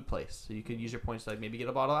a food place. So you could use your points to like maybe get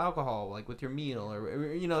a bottle of alcohol like with your meal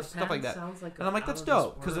or you know stuff like that. Sounds like And I'm like, that's out of this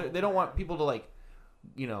dope because world, they don't want man. people to like,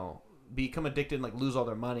 you know, become addicted and like lose all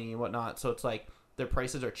their money and whatnot. So it's like their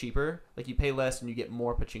prices are cheaper. Like you pay less and you get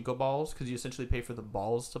more pachinko balls because you essentially pay for the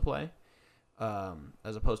balls to play,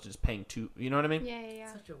 as opposed to just paying two. You know what I mean? Yeah, yeah,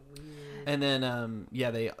 yeah. Such a weird. And then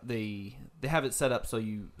yeah, they have it set up so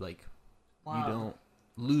you like Wow. you don't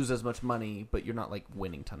lose as much money, but you're not like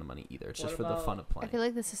winning a ton of money either. It's What just for the about- fun of I playing. feel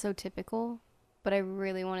like this is so typical, but I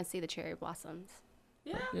really want to see the cherry blossoms.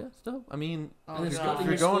 Yeah. Yeah, it's dope. I mean, Oh, And if it's you're, got- if your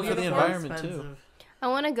you're going school for the uniform? environment too. Expensive. I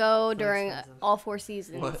want to go So during expensive. all 4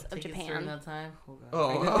 seasons What? of Tickets during Japan. that time. Oh, God. Oh,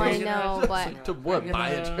 Are you I gonna- know, but to what? Are you Buy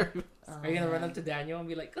a gonna- cherry? Are you gonna run up to Daniel and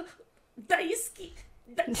be like, Daisuke,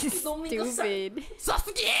 Daisuke Domingo-san."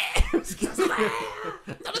 stupid.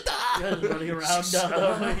 Guys running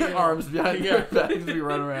around. Arms behind Yeah. your back as we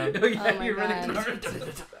run around. Oh, yeah, Oh my you're running God.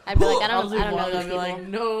 towards- I'd be like, I I'll don't know I'd these be people. like,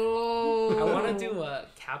 no. I want to do a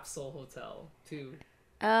capsule hotel too.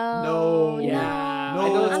 Oh, No. Yeah, No. I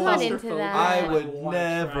know it's I'm not into claustrophobic, that. I but would watch,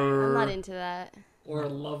 never. I'm not into that. right? Or a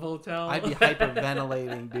love hotel. I'd be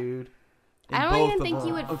hyperventilating, dude. In I don't both even of think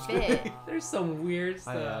you them. would fit. There's some weird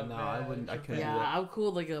stuff. no, I man. wouldn't- I couldn't do Yeah, that. I'm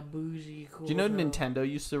cool like a bougie cool. Do you know girl. Nintendo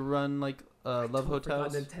used to run like love Forgot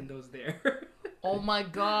hotels? Nintendo's there. Oh my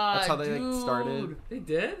god. That's how they, like, dude. started. They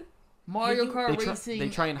did. Mario They Kart They racing.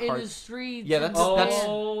 try and in hard- the streets. Yeah, and that's- stuff.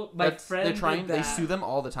 Oh, my friend. They're trying. Did They that. sue them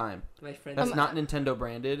all the time. My friend. That's did not that. Nintendo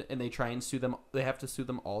branded, and they try and sue them. They have to sue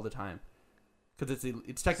them all the time because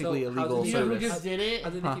it's technically So how illegal did You know who service. just did it? How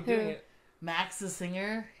did Huh. they keep doing Who? it? Max the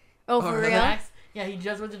singer. Oh, for really? real? Max. Yeah, he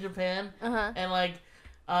just went to Japan Uh huh. and like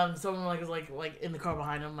someone like was like in the car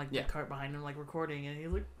behind him, like Yeah. the cart behind him, like recording, and he's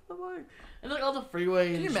like, "What the fuck?" And like all the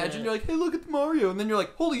freeway. Can you and imagine? shit. You're like, hey, look at Mario, and then you're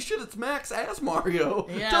like, holy shit, it's Max as Mario.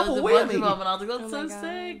 Yeah, Double there's a bunch of them, whammy. and I was like, "That's Oh my so God.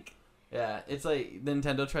 sick." Yeah, it's like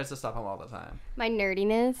Nintendo tries to stop them all the time. My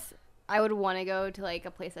nerdiness, I would want to go to like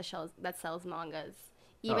a place that sells mangas.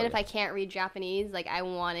 Even Oh, if yeah. I can't read Japanese, like I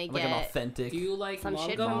want to Like an get. authentic. Do you like Some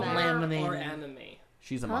shit manga from more that. or Laminated. anime?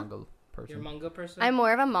 She's a Huh? manga You're a person. manga person. I'm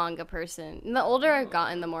more of a manga person. The older I've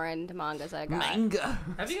gotten, the more into mangas I got. Manga.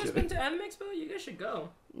 Have you guys been to Anime Expo? You guys should go.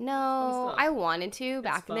 No, stuff. I wanted to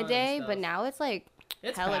back in the fun day, stuff. but now it's like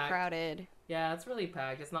It's hella packed. crowded. Yeah, it's really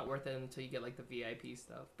packed. It's not worth it until you get like the VIP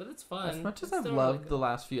stuff. But it's fun. As much as It's I've still loved really the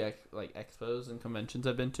last few expos and conventions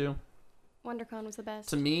I've been to, WonderCon was the best.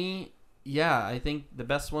 to me, yeah, I think the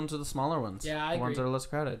best ones are the smaller ones. Yeah, I the ones that agree. are less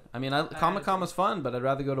crowded. I mean, Comic Con was fun, but I'd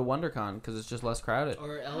rather go to WonderCon because it's just less crowded. good.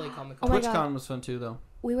 Or LA Comic Oh Con. my TwitchCon God. was fun too, though.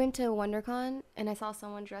 We went to WonderCon and I saw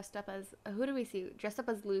someone dressed up as who did we see? Dressed up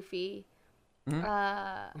as Luffy,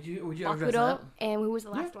 Mhm. Would you ever dress Bakudo, up? and who was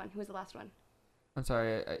the last one? Who was the last one? I'm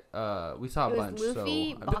sorry, we saw a It bunch. was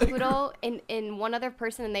Luffy, so Bakudo, and one other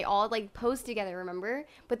person, and they all like posed together. Remember?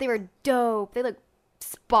 But they were dope. They looked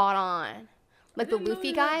spot on. Like the didn't know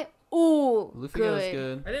Luffy that. guy. Ooh, Luffy good. was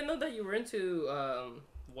good. I didn't know that you were into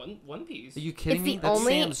One Piece. Are you kidding It's me? the That's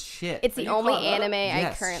only- Sam's shit. It's Are the you only caught up? anime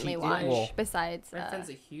Yes, I currently she did. watch Well, besides. My friend's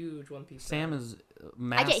a huge One Piece Sam fan. is I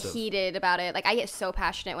massive. get heated about it. Like I get so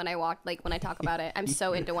passionate when I watch, like when I talk about it. I'm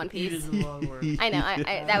so into One Heat Piece. is a long word. I know.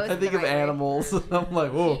 That was. I think the of right word. animals. I'm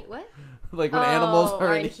like, whoa. Heat, what? Like when Oh, animals are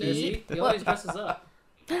in orange Is heat. he? He always dresses up.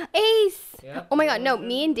 Ace. Yeah. Oh my god, no!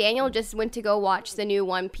 Me and Daniel just went to go watch the new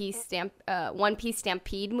One Piece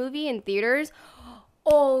Stampede movie in theaters.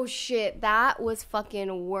 Oh shit, that was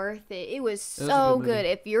fucking worth it. It was was a so good good. movie.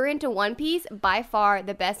 If you're into One Piece, by far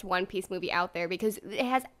the best One Piece movie out there because it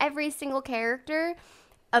has every single character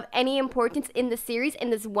of any importance in the series in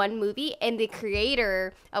this one movie, and the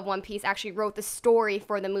creator of One Piece actually wrote the story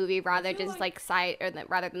for the movie rather feel just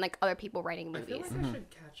rather than like other people writing I feel movies. like I should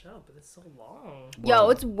catch up, but it's so long. Yo,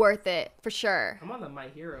 it's worth it for sure. I'm on the My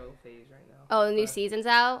Hero phase right now. Oh, the new But- season's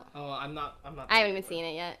out. Oh, I'm not. I haven't even seen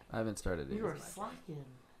it yet. I haven't started it. You are yet. slacking.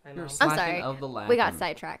 I You're know. I'm slacking sorry. of the lack. We got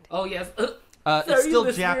sidetracked. Oh yes. It's Sorry, still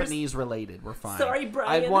listeners. Japanese related. We're fine. Sorry,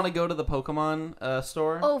 Brian. I'd want to go to the Pokemon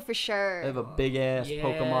store. Oh, for sure. They have a big ass Yes,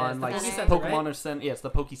 Pokemon, the like Poke Center, Pokemon right? are sent. Yeah, it's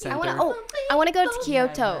the Poke Center. I want to go to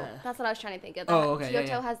Kyoto. Yeah. That's what I was trying to think of. Oh, okay, Kyoto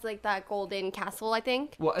yeah, yeah. has like that golden castle, I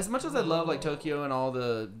think. Well, as much as I love like Tokyo and all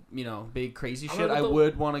the big crazy I shit, wanna I go to-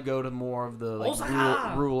 would want to go to more of the like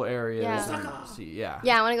Osaka! rural areas Yeah. and Osaka! see. Yeah,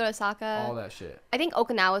 Yeah, I want to go to Osaka. all that shit. I think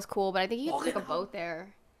Okinawa's cool, but I think you have to take a Okinawa. boat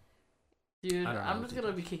there. Dude, I don't know I'm what just to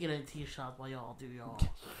gonna do. be kicking in a tea shop while y'all do y'all.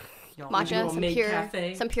 Matcha, little some maid pure,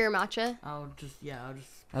 cafe. some pure matcha. I'll just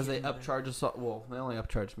As they keep it in upcharge us, well, they only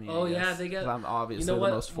upcharge me. Oh, I yeah, guess, they get- 'cause I'm obviously You know the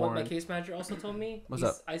what? most What foreign. my case manager also told me. What's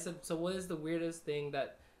He's- up? I said, so what is the weirdest thing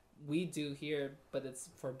that we do here, but it's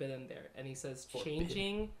forbidden there? And he says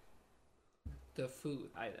changing the food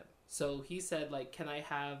item. So he said, like, can I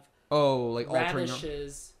have Oh, like altering.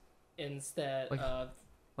 radishes instead Like- of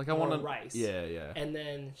Like I more want to. rice? Yeah, yeah. And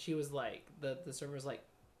then she was like, the server's like,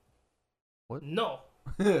 What? No,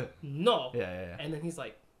 yeah, no. yeah. And then he's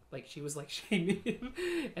like she was like shaming him,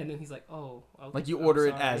 and then he's like, oh, okay, Like you I'm order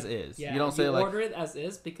it sorry. as is. Yeah, You don't say like, order it as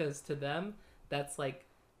is because to them that's like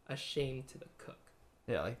a shame to the cook.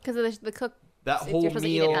 yeah, like Because the cook. that If whole you're supposed to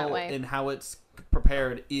eat it meal that way. and how it's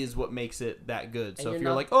prepared is what makes it that good. So And if you're you're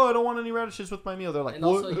not- like, oh, I don't want any radishes with my meal, they're like, And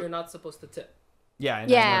what? also, you're not supposed to tip. Yeah, I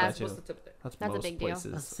know, Yeah. I know You're that supposed too. to tip there. That's That's a most big deal.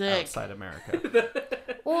 places That's sick. outside America.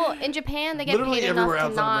 Well, in Japan, they get Literally paid enough everywhere to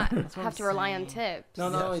outside not America. That's what have I'm to rely on saying. tips. No,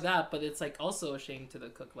 not Yes. only that, but it's like also a shame to the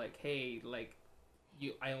cook. Like, hey, like,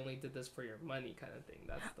 I only did this for your money, kind of thing.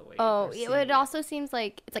 That's the way. Oh, they're it seeing also seems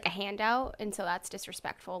like it's like a handout, and so that's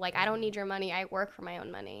disrespectful. Like, I don't need your money. I work for my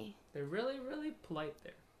own money. They're really, really polite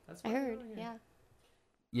there. That's I what heard, really yeah.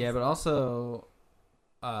 Yeah, but also,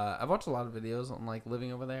 I've watched a lot of videos on like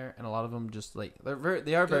living over there, and a lot of them just like they are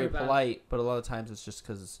Good very or bad? polite, but a lot of times it's just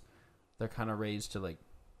because they're kind of raised to like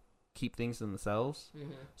keep things to themselves.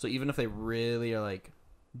 Mm-hmm. So even if they really are like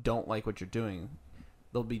don't like what you're doing,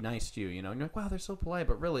 they'll be nice to you, you know. And you're like, wow, they're so polite,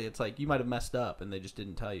 but really, it's like you might have messed up, and they just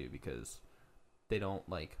didn't tell you because they don't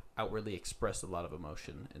like outwardly express a lot of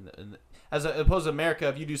emotion. As opposed to America,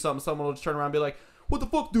 if you do something, someone will just turn around and be like, "What the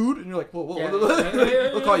fuck, dude?" And you're like, "Whoa, whoa, Yeah.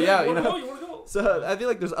 they'll call you out," you wanna know. go? You wanna go? So I feel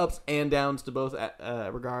like there's ups and downs to both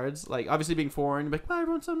regards. Like obviously being foreign, you're like, "Wow,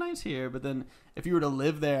 everyone's so nice here," but then if you were to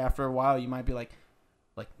live there after a while, you might be like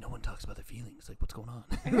no one talks about their feelings. Like, what's going on?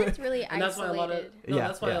 I heard it's really And that's why a lot of isolated. Yeah,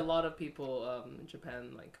 that's why yeah. a lot of people in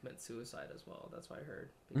Japan like commit suicide as well. That's what I heard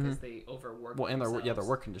because they overwork. Well, and their themselves.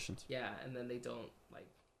 work conditions. Yeah, and then they don't like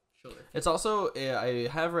show their. It's also I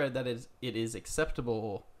have read that it is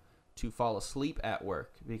acceptable to fall asleep at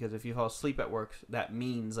work, because if you fall asleep at work, that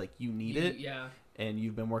means like you need it, Yeah. and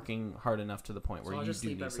you've been working hard enough to the point So where I'll you just do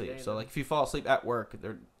sleep need every sleep. day So then. like if you fall asleep at work,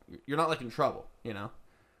 you're not like in trouble, you know.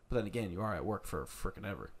 But then again, you are at work for frickin'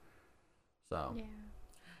 ever. So Yeah.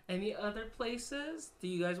 Any other places? Do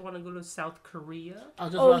you guys want to go to South Korea? I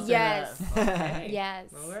was just Oh, about to say yes. that. Okay.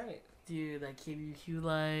 Yes. All right. Dude, that KBQ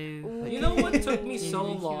life. Ooh. You know what took me so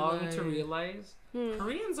KBQ long to life. realize? Hmm.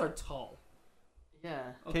 Koreans are tall. Yeah.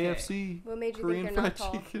 Okay. KFC, What made you Korean think they're fried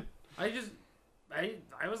not tall? chicken.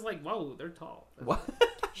 I was like, whoa, they're tall. What?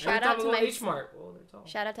 Shout Every out time to I go my H Mart. Whoa, they're tall.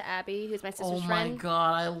 Shout out to Abby, who's my sister's Oh my friend.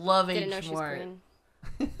 god, I love Didn't know H she's Mart. Korean.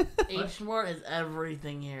 H Mart is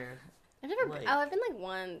everything here. I've never. Like- I've been like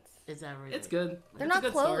once. It's everything. It's good. They're It's a not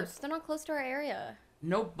good close. store. They're not close to our area.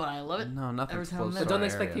 Nope, but I love it. No, nothing's Every time close. I'm to there. But don't our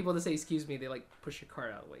expect area. people to say excuse me. They like push your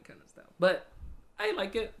cart out of the way kind of stuff. But I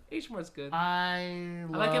like it. H Mart's good. I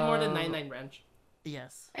like it more than 99 Ranch.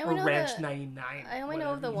 Yes. I Or only know Ranch the, 99. I only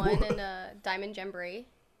know of the whatever. one in Diamond Jamboree.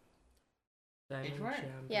 Diamond H Mart?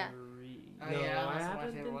 Yeah. Jamboree. Oh, No, yeah, I that's my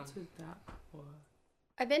haven't favorite been one. to that one.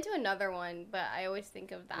 I've been to another one, but I always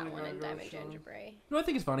think of that Wanna one go in to Diamond Show? Jamboree. No, I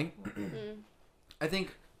think it's funny. Mm. I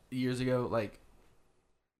think years ago, like,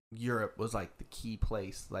 Europe was like the key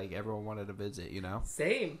place like everyone wanted to visit, you know.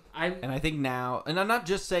 Same. And I think now, and I'm not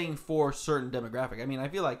just saying for certain demographic. I mean, I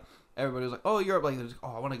feel like everybody was like, "Oh, Europe!" Like,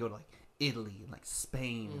 I want to go to like Italy and like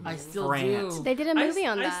Spain, I and still France. do. They did a movie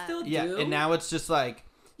on I that. still do. Yeah, and now it's just like,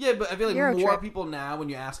 yeah, but I feel like Euro more trip. people now, when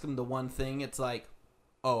you ask them the one thing, it's like,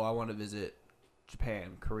 "Oh, I want to visit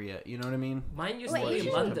Japan, Korea." You know what I mean? Mine used Wait, to be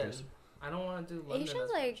Asians- London. I don't want to do London. Asians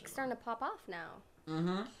as like much. starting to pop off now.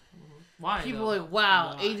 Mm-hmm. Why? People though? are like,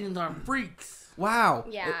 wow, Why? Asians are freaks. Wow.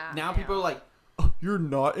 Yeah, Now I people are know. like, oh, "You're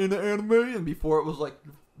not into anime," and before it was like,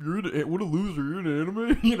 what a loser, you're into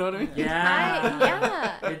anime. You know what I mean?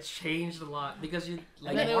 Yeah. Yeah. It changed a lot because you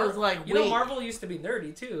like And then it was like, you know, wait. Marvel used to be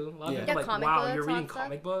nerdy too. A lot of Yeah. people Yeah, were like, comic wow, books, you're all reading that stuff.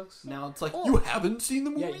 comic books. Now it's like, Oh. you haven't seen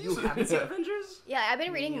the Yeah, movies. you haven't seen Avengers. Yeah, I've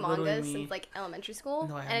been reading You literally mangas mean- since like elementary school,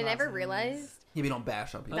 No, I have and I not never seen realized Yeah, we don't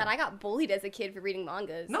bash on people. that I got bullied as a kid for reading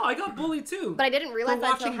mangas. No, I got bullied too. But I didn't for realize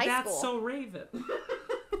that until watching high That's school. So Raven.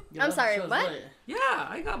 Yeah, I'm that sorry, show's what? lit. Yeah,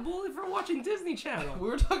 I got bullied for watching Disney Channel. We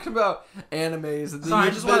were talking about animes, and then Sorry,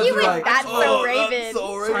 you I just guys wanted were to- like, That's "Oh, So That's Raven."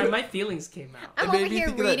 So Raven. Sorry, my feelings came out. I'm It made over me here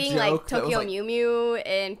think of that reading like joke that was Tokyo like- Mew Mew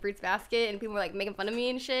and Fruits Basket, and people were like making fun of me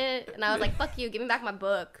and shit. And I was like, "Fuck you, give me back my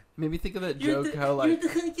book." Made me think of that joke how like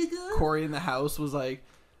Corey in the House was like,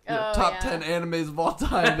 you know, Oh, top yeah. 10 animes of all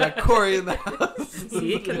time. That Corey in the House.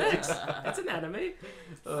 See, it connects. That's an anime.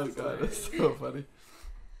 Oh god, that's so funny.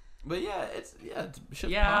 But yeah, it's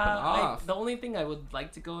shit's Yeah, popping off. the only thing I would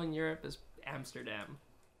like to go in Europe is Amsterdam.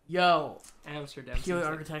 Yo, Amsterdam. pure seems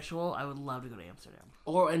like- architectural, I would love to go to Amsterdam.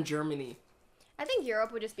 Or in Germany. I think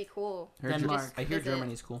Europe would just be cool. Denmark. I hear Visit.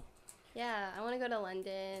 Germany's cool. Yeah, I want to go to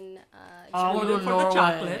London, I want to go to For the Norway.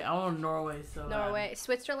 chocolate. I want to Norway so bad. Norway,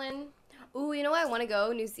 Switzerland. Ooh, you know where I want to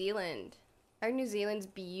go? New Zealand. I heard New Zealand's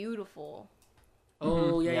beautiful. Oh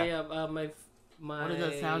Mhm, yeah, yeah. yeah. My What does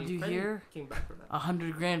that sound you friend hear? Came back from that.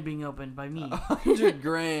 100 grand being opened by me. 100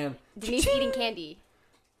 grand. Denise eating candy.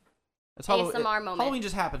 It's ASMR moment. Halloween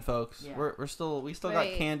just happened, folks. Yeah. We still got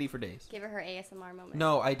Wait. candy for days. Give her her ASMR moment.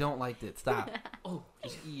 No, I don't like it. Stop. Oh,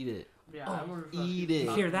 Just eat it. Yeah, Oh, I wanna Eat fucking-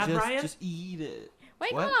 it. Hear that, just, Brian? Just eat it. Why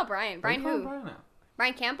you What? calling out Brian? Brian What are you who? calling Brian now?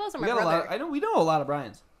 Brian Campos or We my got a brother? lot. We know a lot of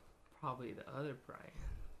Brians. probably the other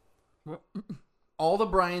Brian. All the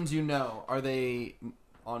Brians you know, are they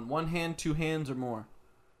on one hand, two hands, or more?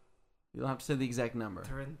 You don't have to say the exact number.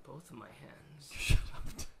 They're in both of my hands. Shut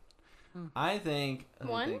up. I think let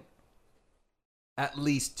me One? think. At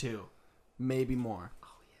least two, maybe more. Oh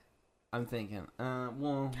yeah. I'm thinking.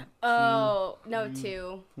 One, Oh, no, three.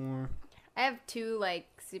 2. 4. I have 2 like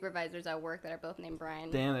supervisors at work that are both named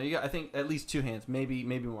Brian. Damn, there you go. I think at least 2 hands, maybe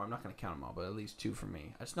more. I'm not gonna count them all, but at least 2 for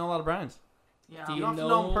me. I just know a lot of Brians. Yeah, Do You you don't have to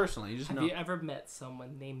know them know- personally. You just Have know you ever met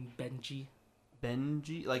someone named Benji?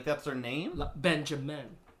 Benji. Like that's their name.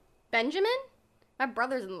 Benjamin. Benjamin? My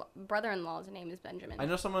brother-in-law's name is Benjamin. I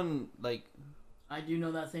know someone like I do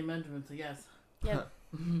know that same Benjamin, so yes. Yeah,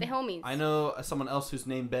 the homies. I know someone else who's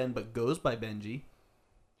named Ben but goes by Benji.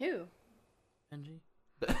 Who? Benji.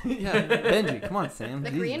 Yeah, Benji. Come on, Sam. The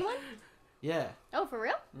Jesus. Korean one? Yeah. Oh, for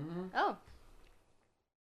real? Mm-hmm. Oh.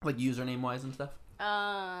 Like username wise and stuff.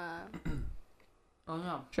 Oh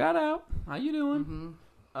no. Shout out. How you doing?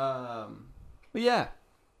 Mm-hmm. But yeah.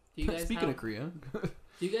 Do you guys Speaking have, of Korea.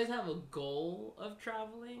 do you guys have a goal of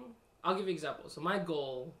traveling? I'll give you examples. So my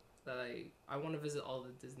goal that I want to visit all the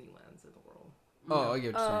Disneylands in the world. Oh, I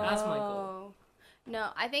get what you're saying. That's my goal. No,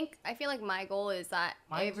 I feel like my goal is that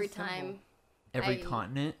Mine's every just simple. time. Every I-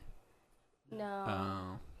 continent. No.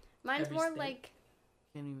 Oh. Mine's every more state. like.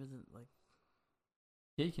 Can you visit like?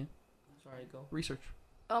 Yeah, you can. Sorry, go. Research.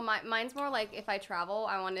 Oh, mine's more like if I travel,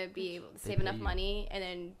 I want to be able to They save pay enough you. money and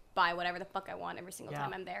then buy whatever the fuck I want every single Yeah.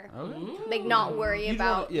 time I'm there. Okay. Like not worry You'd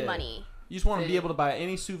about wanna- yeah. money. You just want to be Say- able to buy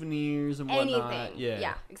any souvenirs and whatnot. Anything.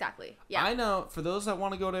 Yeah. Exactly. Yeah. I know for those that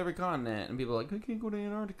want to go to every continent and people are like, I can't go to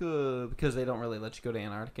Antarctica because they don't really let you go to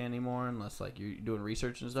Antarctica anymore unless like you're doing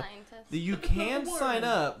research and stuff. Scientist. You can sign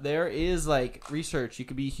up. There is like research. You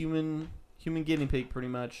could be human guinea pig pretty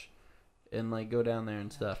much and like go down there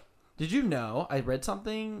and stuff. Did you know? I read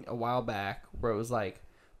something a while back where it was like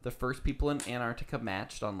the first people in Antarctica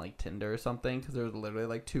matched on like Tinder or something because there was literally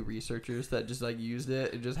like 2 researchers that just like used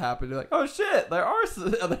it. It just happened to like, oh shit, there are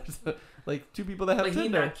others, like 2 people that have But he's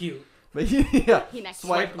Tinder. not cute. But yeah, He next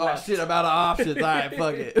swipe. Swipe Oh left. shit, I'm out of options. All right,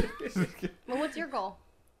 fuck it. Well, what's your goal?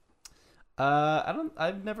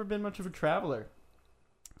 I've never been much of a traveler,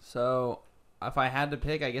 so if I had to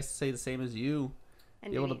pick, I guess say the same as you.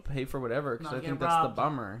 And Be able to Denise. pay for whatever because Not I think get that's the robbed.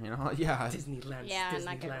 bummer, you know. Yeah. Disneyland. Yeah,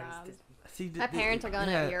 not get robbed. See, My parents are going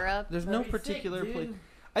to Europe. There's no That'd be sick, particular dude. place.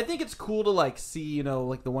 I think it's cool to like see,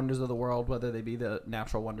 like the wonders of the world, whether they be the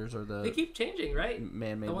natural wonders or They the keep changing, right?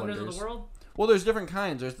 man-made The wonders wonders of the world. Well, there's different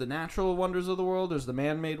kinds. There's the natural wonders of the world. There's the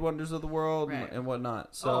man-made wonders of the world Right. and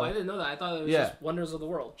whatnot. So I didn't know that. I thought it was Yeah. just wonders of the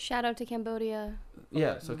world. Shout out to Cambodia.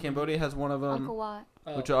 yeah, so Cambodia has one of them, Uncle Wat.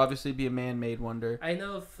 Oh. which will obviously be a man-made wonder. I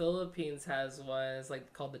know Philippines has one. It's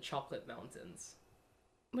like called the Chocolate Mountains.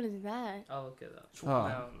 What is that? I'll look it up. Oh,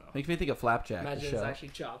 I don't know. makes me think of Flapjack. Imagine the it's show. actually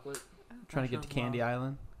chocolate. Trying to get to Candy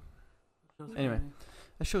Island. Show's Anyway. funny.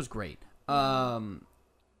 That show's great.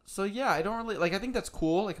 So yeah, I don't really like. I think that's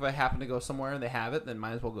cool. Like if I happen to go somewhere and they have it, then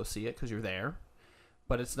might as well go see it because you're there.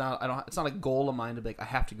 But it's not. It's not a goal of mine to be like I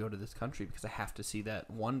have to go to this country because I have to see that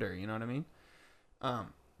wonder. You know what I mean?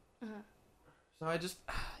 So I just,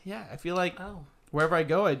 yeah, I feel like wherever I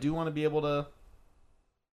go, I do want to be able to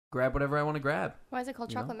grab whatever I want to grab. Why is it called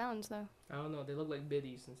You know? Chocolate Mountains though? I don't know. They look like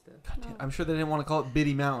biddies instead. God damn, I'm sure they didn't want to call it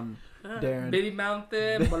Biddy Mountain, Darren. Biddy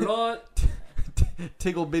Mountain, Balot.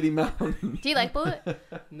 Tiggle Biddy Mountain. Do you like bullet?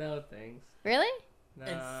 No thanks. Really? Nah.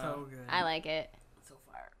 It's so good. I like it. It's so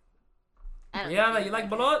fire. I don't Yeah, think you would. like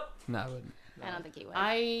Balot? No, I wouldn't. I don't think you would.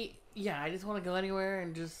 I just want to go anywhere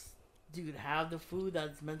and just, dude, have the food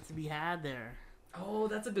that's meant to be had there. Oh,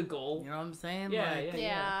 that's a good goal. You know what I'm saying? Yeah, Like, yeah.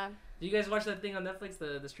 yeah. Do you guys watch that thing on Netflix,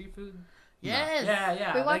 the street food? Yes.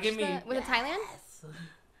 Yeah. We that watched gave me. was it Thailand? Yes.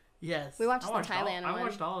 Yes. We watched I the watched Thailand I one.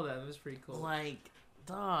 watched all of them. It was pretty cool. Like,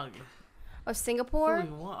 dog. Oh, Singapore? What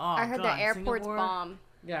do we want? Oh, I heard God, the airport's Singapore? bomb.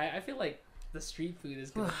 Yeah, I feel like the street food is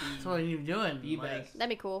gonna That's what be I'm doing. the Like, best. That'd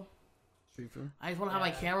be cool. Street food. I just want to have my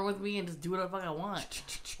Yeah. camera with me and just do whatever the fuck I want.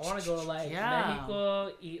 I want to go to like Yeah.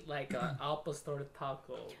 Mexico, eat like a al pastor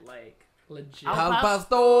taco, like legit. Al Al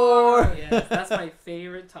pastor. Yes, that's my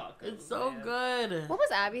favorite taco. It's so man. good. What was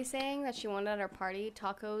Abby saying that she wanted at her party?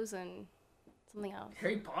 Tacos and something else.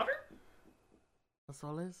 Harry Potter?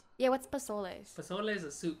 Pasoles? Yeah, what's pasoles? Pozole is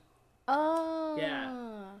a soup, Oh.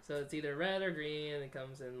 Yeah. so it's either red or green, and it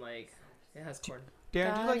comes in like it has corn.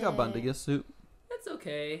 Darren, do you like Got it. albundigas soup? It's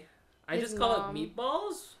okay. I His just call mom- it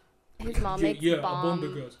meatballs. His mom makes bomb.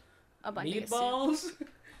 abundagas. A bunch of soup. Meatballs.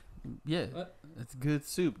 Yeah, What? it's good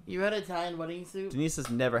soup. You had Italian wedding soup? Denise has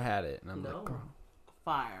never had it, and I'm No. like, girl.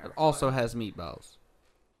 Fire. It also has meatballs.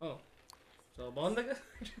 So abundagas.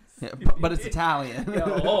 Yeah, but it's Italian.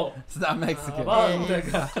 Oh. It's not Mexican.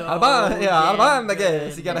 Abundagas. So Albundagas.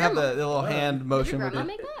 good. You gotta have the little hand Did motion your with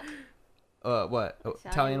grandma it. make that? What? Oh,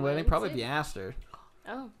 Italian Italian wedding? wedding Probably if soup? you asked her.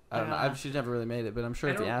 Oh. I don't know. Yeah. She's never really made it, but I'm sure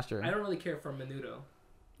I if you don't- asked her. I don't really care for menudo.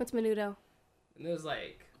 What's menudo? And it was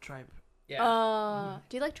like, Tripe. yeah,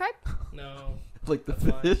 Do you like tripe? no. Like the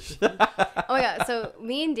That's fish. Oh my god. So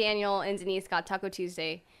me and Daniel and Denise got Taco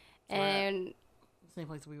Tuesday. Where? And Same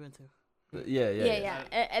place we went to. yeah.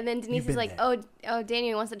 And then Denise is been like, there. oh,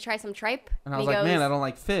 Daniel wants to try some tripe. And I was like, man, I don't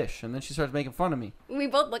like fish. And then she starts making fun of me. We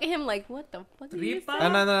both look at him like, what the fuck? Are you Tripa? saying?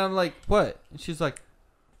 And then I'm like, what? And she's like,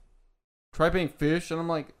 tripe ain't fish. And I'm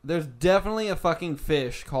like, there's definitely a fucking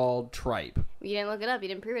fish called tripe. You didn't look it up. You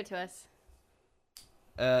didn't prove it to us.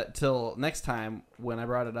 Till next time when I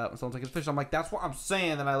brought it up and someone's like, it's fish. I'm like, that's what I'm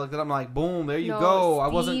saying. And I looked it up. I'm like, boom, there you No, go. I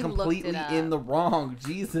wasn't Steve looked completely it up. in the wrong.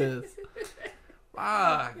 Jesus.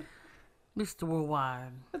 Fuck. Mr.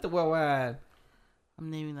 Worldwide. At the worldwide. I'm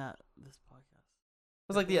naming that this podcast. It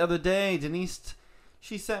was like the other day, Denise,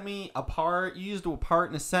 she sent me apart. You used apart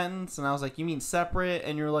in a sentence, and I was like, you mean separate?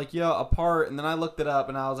 And you're like, yeah, apart. And then I looked it up,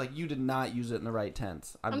 and I was like, you did not use it in the right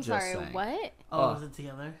tense. I'm just sorry. saying. What? Oh, is it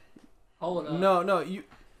together? Hold up. No, you.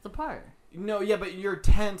 It's apart. No, yeah, but your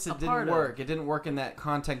tense, it A part didn't of. work. It didn't work in that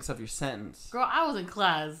context of your sentence. Girl, I was in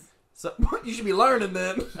class. So you should be learning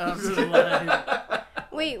then. I'm just like,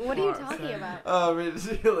 Wait, what are you Sorry. talking about? Oh, man,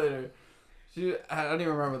 see you later. I don't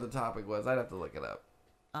even remember what the topic was. I'd have to look it up.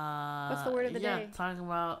 What's the word of the yeah, day? talking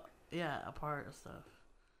about, apart and stuff.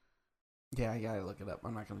 Yeah, I gotta look it up.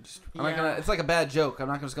 I'm not gonna just. I'm not Yeah. gonna. It's like a bad joke. I'm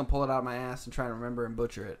not just gonna pull it out of my ass and try to remember and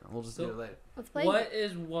butcher it. We'll just do So- it later. Let's play. What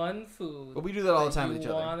is one food? But we do that all the time with each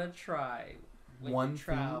you other. want to try when One you food?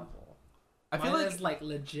 travel? I feel Mine like is like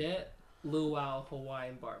legit luau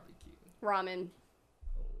Hawaiian barbecue. Ramen.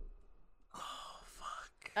 Oh,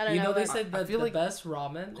 fuck. I don't You know they but- said I that feel the like- best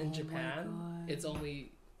ramen Oh in my Japan, God. it's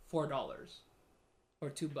only $4 or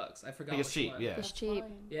 $2. I forgot. Like it's which cheap, one. yeah. It's cheap.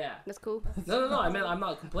 Yeah. That's cool. No. I mean, I'm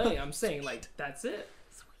not complaining. I'm saying like that's it.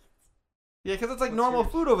 yeah, because it's like What's normal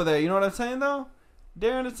yours? food over there. You know what I'm saying though,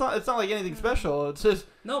 Darren? It's not like anything special. It's just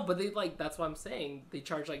No, but they like that's what I'm saying. They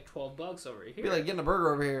charge like $12 over here. be like getting a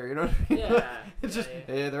burger over here. You know what I mean? Yeah. it's yeah, just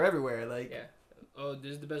yeah. they're everywhere. Like Yeah. Oh,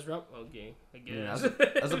 this is the best ramen. Okay, I yeah, guess.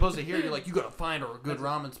 as opposed to here, you're like you gotta find a good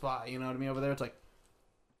ramen spot. You know what I mean? Over there, it's like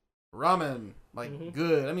ramen, like Mhm.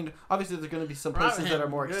 good. I mean, obviously there's gonna be some places that are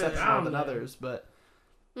more Ramen, good. exceptional than Ramen. others, but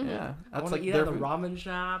Mhm. Yeah, I that's want like to eat their at the food. ramen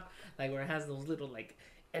shop, like where it has those little like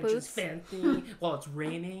entrance Booths? fan thing while it's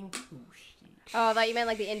raining. Oh shit! Oh, I thought you meant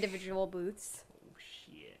like the individual booths. Oh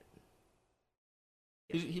shit!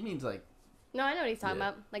 He means like No, I know what he's talking Yeah.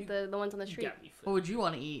 about. Like the ones on the You street. got me. What would you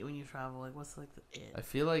want to eat when you travel? Like, what's like the it? I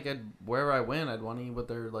feel like wherever I went, I'd want to eat what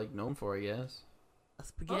they're like known for. I guess. A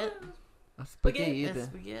spaghetti? A Spaghetti. spaghetti. A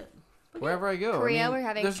spaghetti? Wherever I go. Korea, I mean, we're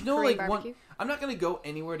having there's no Korean like barbecue. I'm not gonna go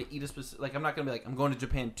anywhere to eat a specific. Like I'm not gonna be like I'm going to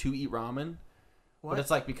Japan to eat ramen. What? But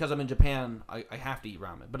it's like because I'm in Japan, I have to eat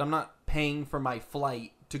ramen. But I'm not paying for my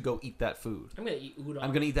flight to go eat that food. I'm gonna eat udon.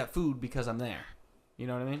 I'm gonna eat that food because I'm there. You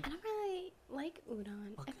know what I mean? I don't really like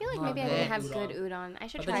udon. I Fucking feel like love maybe I it. didn't have Udon. good udon. I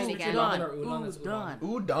should But try then it you again. ramen or udon is Udon.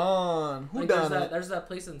 Udon. Who Like, done it? there's that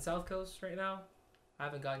place in South Coast right now. I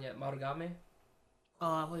haven't gone yet. Marugame.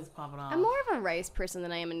 Oh, that place is popping off. I'm more of a rice person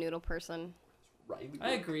than I am a noodle person.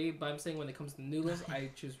 I agree, but I'm saying when it comes to noodles, I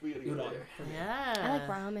choose udon. Yeah. I like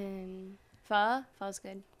ramen. Pho? Pho's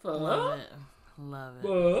good. Love it. Love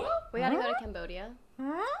it. We gotta go to Cambodia.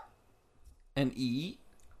 And eat.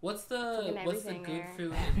 What's Fucking the everything good there.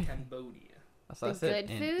 food in Cambodia? That's what I The said.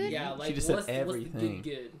 good and food? eat. Yeah, like she just what's, said what's the everything.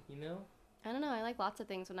 good, you know? I don't know. I like lots of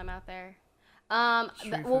things when I'm out there.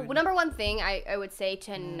 Street Well, food. number one thing I would say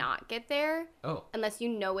to not get there, Oh, unless you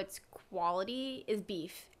know its quality, is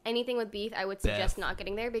beef. Anything with beef, I would suggest not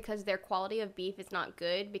getting there because their quality of beef is not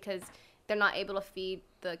good because they're not able to feed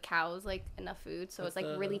the cows like enough food, so What's it's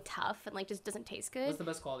like the- really tough and like just doesn't taste What's good. the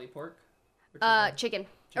best quality? Pork? Or Chicken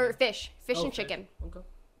Chicken. or fish Oh, and fish. chicken. Okay.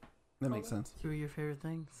 that makes sense. Two of your favorite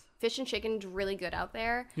things? Fish and chicken's really good out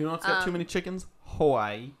there. You know what's got too many chickens?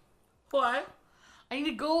 Hawaii. What? I need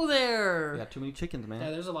to go there. They got too many chickens, man.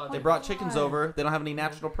 Yeah, there's a lot. They Of brought chickens over. They don't have any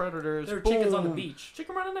natural predators. There are chickens on the Boom. beach.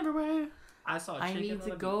 Chicken running everywhere. I saw a I chicken need on to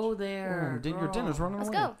the go beach. there. Your dinner's running Let's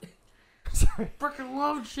away. go. Sorry. Freaking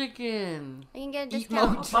love chicken. I can get a Eat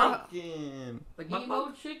more discount. chicken. Like Eat my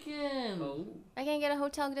more chicken. Oh. I can get a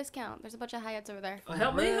hotel discount. There's a bunch of Hyatts over there. Oh,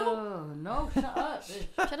 help me, help. Bro, no, shut up.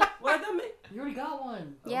 bitch. Shut up. What that mean? You already got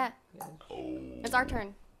one. Yeah, Yeah. it's our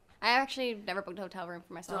turn. I actually never booked a hotel room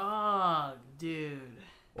for myself. Dog, dude.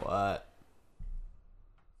 What?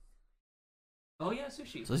 Oh yeah,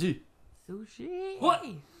 sushi. Sushi. Sushi. What?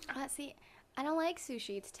 See, I don't like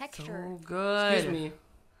sushi. It's texture. So good. Excuse me.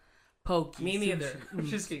 Poke. Me neither. I'm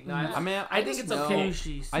just kidding. No, I mean, I think just it's know- okay.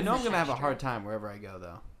 Sushi. I know I'm sushi. gonna have a hard time wherever I go,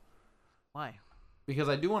 though, Why? because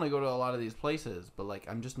I do want to go to a lot of these places, but like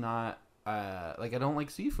I'm just not. Like I don't like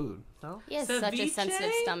seafood. So? He has such a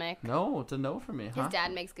sensitive Ceviche? stomach. No, it's a no for me, huh? His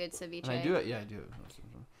dad makes good ceviche. And I do it. Yeah, I do.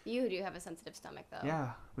 You do have a sensitive stomach, though.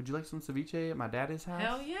 Yeah. Would you like some ceviche at my daddy's house?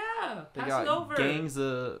 Hell yeah. They Pass got it over. gangs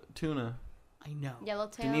of tuna. I know.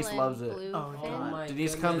 Yellowtail Denise and loves it. bluefin. Oh, Oh God. my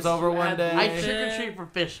Denise goodness. comes over You one add day. I bluefin, trick or treat for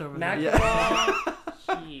fish over there. Mackerel.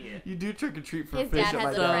 Shit. You do trick or treat for His fish dad at my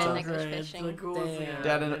has a dad's friend house. that goes Great. It's fishing. the coolest thing Damn. ever.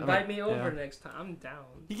 Dad and- Invite me over yeah. next time. I'm down.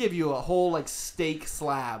 He gave you a whole like steak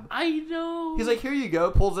slab. I know. He's like, here you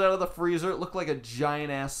go. Pulls it out of the freezer. It looked like a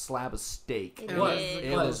giant ass slab of steak. It What? is.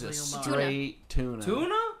 It What? was just Tuna. straight tuna.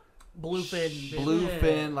 Tuna? bluefin.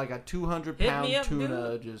 Bluefin, like a 200 Hit pound me up,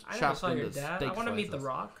 tuna, dude. just I never chopped saw your into dad. steak I want to meet The slices.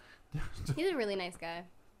 Rock. He's a really nice guy.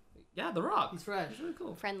 Yeah, The Rock. He's fresh. He's really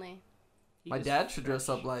cool. Friendly. My He is dad should dress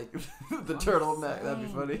up like the turtleneck. That'd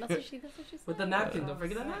be funny. That's what she said. with the napkin. Don't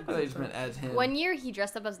forget that I napkin. thought he just meant as him. One year he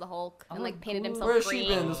dressed up as the Hulk and Oh, like painted cool. himself Where has green.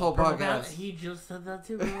 she been this whole Purple podcast? Band, he just said that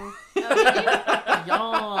too, bro. Oh,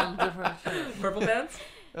 Yawn, different shit. Purple pants?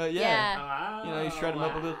 Yeah. Yeah. You know, you shred him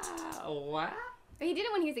up a bit. Wow. But he did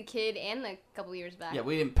it when he was a kid and a couple years back. Yeah,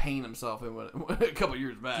 we didn't paint himself in a couple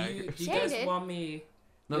years back. Do you Yeah, he guys did. want me?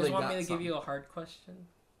 No, you they guys want got me to give something. you a hard question?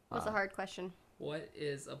 That's a hard question. What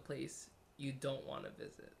is a place you don't want to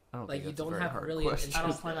visit? I don't Like, think you that's a don't very have hard really an question. I don't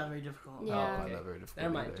interest find in that very difficult. I Yeah. don't find Okay. that very difficult.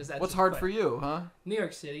 Never mind, either. just answer What's the hard question. for you, huh? New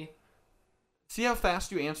York City. See how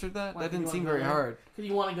fast you answered that? Why That do you didn't wanna seem go very there? hard. Because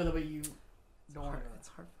you want to go there, but you don't want to go. It's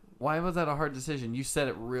hard for me. Why was that a hard decision? You said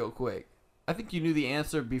it real quick. I think you knew the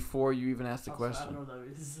answer before you even asked the I don't question. know what that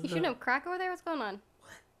is. You shouldn't have crack over there. What's going on?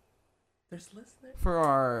 There's listeners. For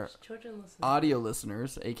our There's children listening. audio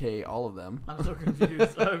listeners, aka all of them, I'm so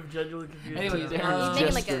confused. I'm genuinely confused. Anyways, now. Darren's He's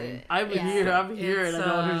making like gesturing. a. I'm yeah. here, and I It's,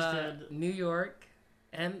 don't understand. New York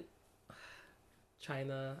and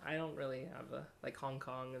China. I don't really have like Hong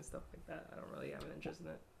Kong and stuff like that. I don't really have an interest in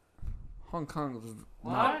it. Hong Kong was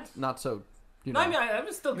What? not so, you No, know, I mean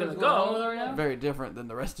I'm still You gonna guys going over go. there right now? very different than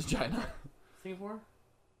the rest of China. Singapore?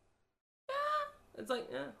 It's like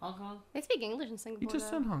Hong Kong? They speak English in Singapore. You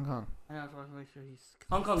just though. said Hong Kong. I know, I just want to make sure he's...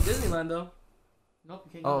 Hong Kong Disneyland though. Nope,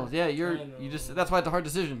 you can't go Oh there. yeah, I you just know. that's why it's a hard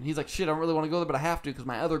decision. He's like, shit, I don't really want to go there, but I have to because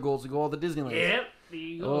my other goal is to go all the Disneyland. Yep. There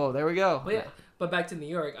you go. Oh, there we go. But yeah, but back to New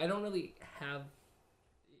York. I don't really have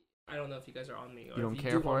I don't know if you guys are on me or You don't if you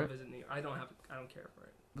care do for want it? to visit New York. I don't care for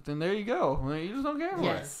it. But then there you go. Well, you just don't care for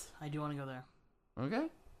Yes, I do want to go there. it. Okay.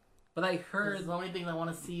 But I There's heard the only thing I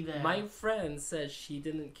want to see there. my friend said she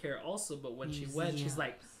didn't care also, but when she went, she's Museums.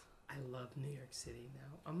 like, I love New York City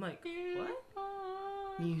now. I'm like, what?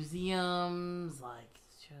 Museums, like,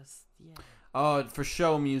 just, yeah. Oh, for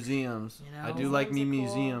show museums. You know? I do like me Museums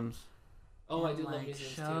are cool. museums. Oh, I And, do love like,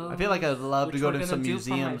 museums shows. too. I feel like I'd love Which to go we're to gonna some do for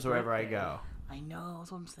my museums wherever I birthday. go. I know,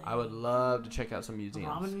 that's what I'm saying. I would love to check out some The museums.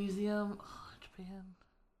 Ramen Museum, Japan.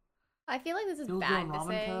 I feel like this is You'll go bad on to Ramen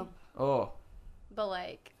say, Oh, but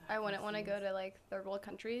like I wouldn't want to go to like third world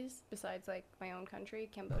countries besides like my own country,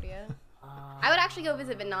 Cambodia. I would actually go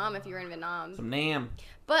visit Vietnam if you were in Vietnam. some Nam.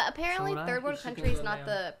 But apparently, So would I. third world You should go country is to not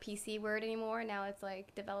Vietnam. the PC word anymore. Now it's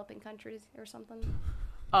like developing countries or something.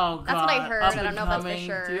 Oh, God. That's what I heard. Up I don't and know if that's for coming,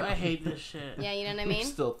 sure. Dude, I hate this shit. Yeah, you know what I You're mean?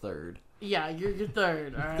 still third. Yeah, you're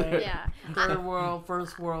third, alright? Yeah. Third world,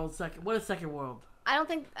 first world, second. What is second world? I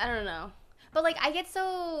don't know. But like I get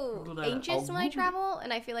so Google that. anxious when I Google it. travel,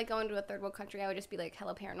 and I feel like going to a third world country, I would just be like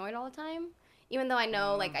hella paranoid all the time. Even though I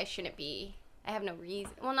know like I shouldn't be. I have no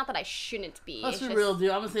reason. Well, not that I shouldn't be. Let's it's be just, real,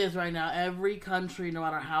 dude. I'm gonna say this right now. Every country, no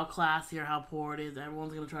matter how classy or how poor it is,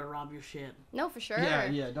 everyone's gonna try to rob your shit. No, for sure.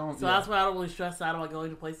 don't. So that's why I don't really stress out about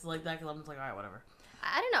going to places like that, because I'm just like, alright, whatever.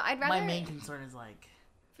 I don't know. I'd rather My main concern is like,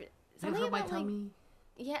 you something hurt my about like tummy?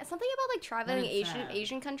 yeah, something about like traveling it's sad.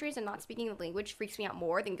 Asian countries and not speaking the language freaks me out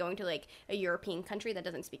more than going to like a European country that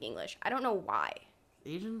doesn't speak English. I don't know why.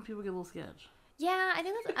 Asian people get a little sketch. Yeah, I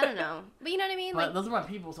think that's I don't know, but you know what I mean. But Like those are my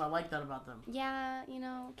people, so I like that about them. yeah, you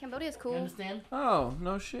know, Cambodia's You cool. understand? Oh,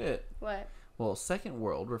 no shit. What? Well, Second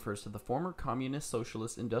World refers to the former communist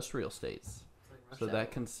socialist industrial states. So that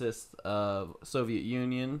consists of Soviet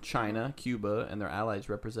Union, China, Cuba, and their allies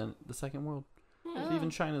represent the Second World. So Oh. even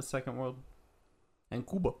China's Second World. And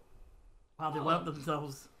Cuba. Wow, they went up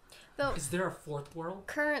themselves. So Is there a fourth world?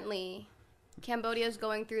 currently, Cambodia's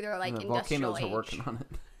going through their like And the industrial volcanoes age. are working on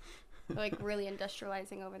it. They're, like really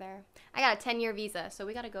industrializing over there. I got a 10-year visa, so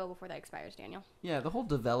we gotta go before that expires, Daniel. Yeah, the whole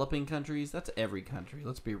developing countries, that's every country.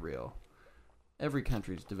 Let's be real. Every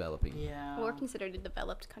country's developing. Yeah. We're considered a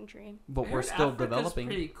developed country. But I we're heard still Africa's developing.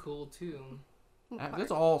 pretty cool too.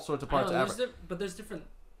 There's all sorts of I parts don't of know, Africa. but there's different.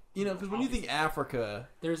 You know, because when you think Africa,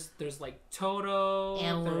 There's like Toto.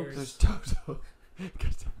 Antelopes. there's Toto.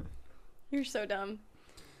 You're so dumb.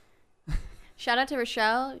 Shout out to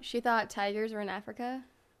Rochelle. She thought tigers were in Africa.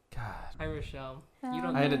 God. Hi Rochelle. You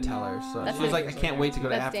don't. I had to tell her. So That's she was like, I Tigers can't are wait to go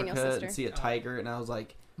to That's Daniel's Africa sister. and see a Oh. tiger. And I was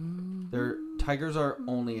like, tigers are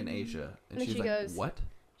only in Asia. And And she's she like, goes- what?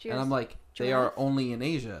 She And goes, I'm like, they are giraffe? only in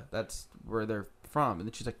Asia. That's where they're from. And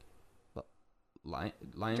then she's like,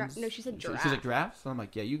 lions? No, she said She's like, giraffe. giraffes? And I'm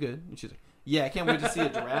like, yeah, you good? And she's like, yeah, I can't wait to see a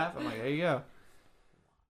giraffe. I'm like, there you go.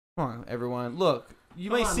 Come on, everyone. Look, you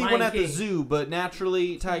Come may on, see Lion one at the King. zoo, but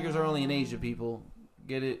naturally, tigers are only in Asia, people.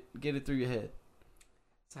 Get it through your head.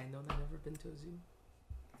 I know I've never been to a zoo.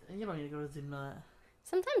 You don't need to go to Zimna.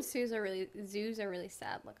 Sometimes zoos are really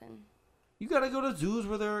sad looking. You gotta go to zoos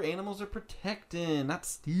where their animals are protecting, not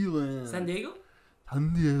stealing. San Diego?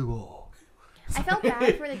 San Diego. I felt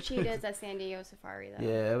bad for the cheetahs at San Diego Safari though.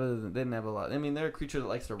 Yeah, they didn't have a lot. I mean, they're a creature that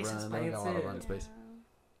likes to It's run. They don't got a lot of expensive. run space.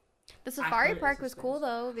 The safari heard park it's was cool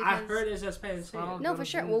though because I heard it's expensive. I don't no go for to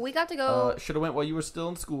sure. zoos. Well, we got to go. Should have went while you were still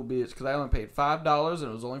in school, bitch, because I only paid $5 and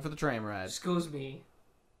it was only for the tram ride. Excuse me.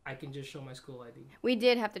 I can just show my school ID. We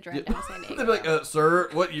did have to drive down to San Diego. They'd be like, sir,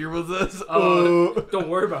 what year was this? Don't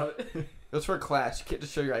worry about it. It was for a class. You can't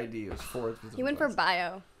just show your ID. It was for a specific He went for class.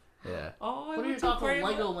 bio. Yeah. Oh, What are your thoughts on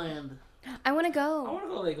Legoland? I want to I go. want to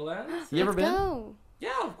go to Legoland. You ever Let's been? go.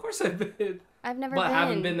 Yeah, of course I've been. I've never But been. I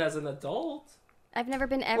haven't been as an adult. I've never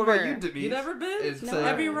been ever. What about you, Denise? You never been? It's, No.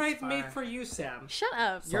 Every It's right fire. made for you, Sam. Shut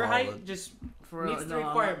up. Your Solid. height just For Meets the I'm not-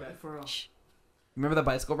 requirement. For real. Remember that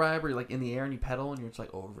bicycle ride where you're like in the air and you pedal and you're just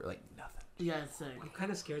like over like nothing. Yeah, it's sick. I'm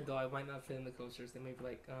kind of scared though. I might not fit in the coasters. They may be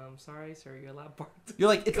like, sorry, sir, you're allowed part. You're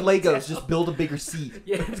like, it's Legos, just build a bigger seat.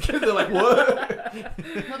 Yeah. They're like, what?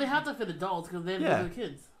 No, they have to fit adults because they have Yeah. to fit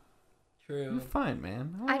kids. You're True. fine,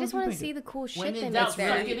 man. I just want to see the cool When shit in that doubt, makes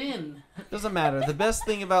there. suck it in. Doesn't matter. The best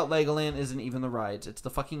thing about Legoland isn't even the rides. It's the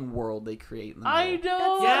fucking world they create in the I middle.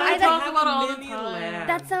 know. Yeah, I they talk have about a it all the mini time. land.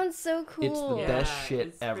 That sounds so cool. It's the best shit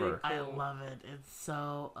it's pretty ever. I cool. love it. It's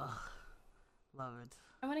so. Love it.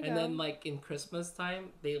 I want to go. And then like in Christmas time,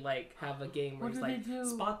 they like have a game where What it's do they like do?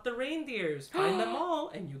 spot the reindeers, find them all,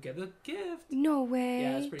 and you get a gift. no way.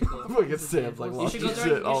 Yeah, it's pretty cool. Look at Sam's like You lost should his go during-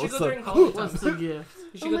 shit you all should of a go during sudden. holiday What's times. the gift?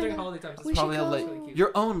 You should Oh go my during God. holiday times. We It's should Probably have go. like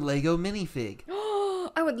your own Lego minifig.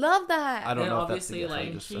 I would love that. I don't And know if that's obviously, the like,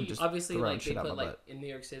 I'm just obviously, throwing like, they shit out put, my like, butt. in New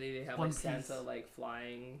York City, they have, One like, Piece. Santa, like,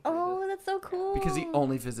 flying. through Oh, that's so cool. Because he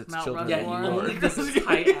only visits Mount children. Yeah, in he Rushmore. New only York. visits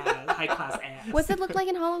high class ass. What's it look like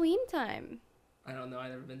in Halloween time? I don't know. I've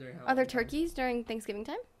never been during Are Halloween. there turkeys during Thanksgiving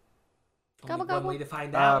time? Gobble, Only one gobble. way to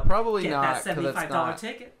find out. Probably Get not. that 'Cause that's $75 not.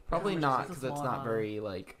 ticket. Probably How much not is because this that's one? not very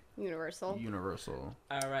like Universal. universal.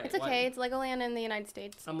 All right. It's okay. It's Legoland in the United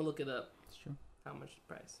States. I'm gonna look it up. It's true. How much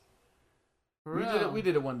the price? For We real. did it. We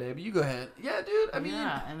did it one day, but you go ahead. Yeah, dude. I mean,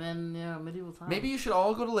 yeah, and then medieval times. maybe you should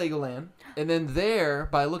all go to Legoland, and then there,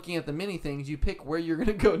 by looking at the mini things, you pick where you're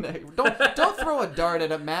gonna go next. Don't throw a dart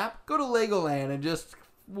at a map. Go to Legoland and just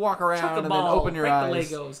walk around Chuck a and then ball, open your break eyes.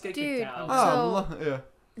 the Legos, get Dude, kicked out. Yeah.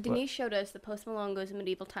 Denise showed us the Post Malone Goes to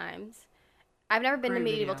Medieval Times. I've never been Great to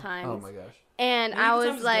Medieval video. Times. Oh my gosh. And Medieval I was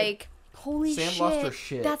Times is like, holy Sam shit. lost her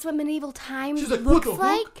shit. That's what Medieval Times She's like, looks what the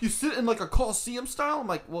like? fuck? You sit in like a Coliseum style? I'm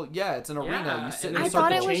like, well, yeah, it's an arena. Yeah, You sit and in a I It's circle.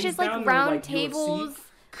 thought it was chains just like down, round like UFC. tables,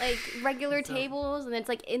 like regular It's a- tables, and it's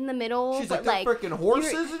like in the middle. She's but like, they're freaking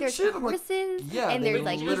horses you're- and there's shit. I'm like, horses, yeah, and they there's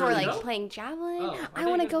like people are literally like go? playing javelin. Oh, I I think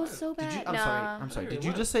want to it go was. so did bad. you? I'm nah. sorry. I'm sorry. Wait, Did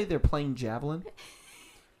you what? just say they're playing javelin?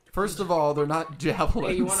 First of all, they're not javelins.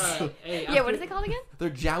 Hey, you wanna? Hey, Yeah, what is it called again? They're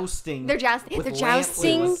jousting. They're jousting. With They're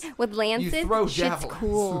jousting lances. with lances. You throw Shit's javelins.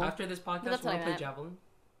 cool. After this podcast, that's wanna what I play meant. javelin?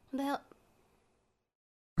 What the hell?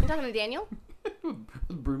 You talking to Daniel? With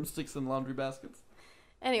broomsticks and laundry baskets.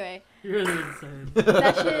 Anyway, You're really insane.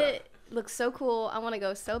 that shit looks so cool. I want to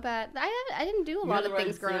go so bad. I didn't do a lot of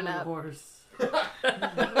things growing up.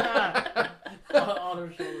 On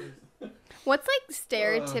her shoulders. What's like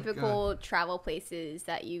stereotypical travel places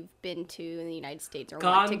that you've been to in the United States or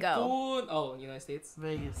want to go? Cancun. Oh, United States.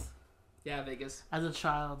 Vegas. Yeah, Vegas. As a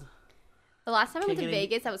child. The last time I went to Can't get any-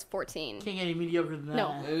 Vegas, I was 14. Can't get any mediocre than that.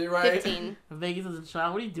 No. Right. 15. Vegas as a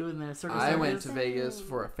child? What are you doing there? Circus I Circus? went to Vegas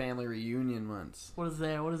for a family reunion once. What is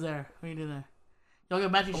there? What is there? What are you doing there? Y'all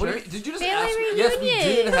got matching What do you- shirts? did you just Family ask me? Yes, we reunion.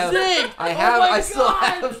 did have. Sick! I Oh have. my I still God!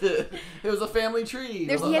 have it. It was a family tree.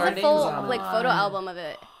 There's, With he our has a names full on it. like photo album of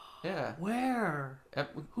it. Yeah. Where?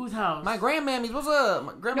 At- Whose house? My grandmammy's. What's up?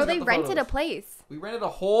 My grandma's No, they got the rented a photos. place. We rented a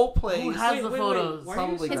whole place. Who has the Wait, photos? why are you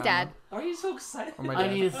Probably His grandma. dad. Why are you so excited? Or my I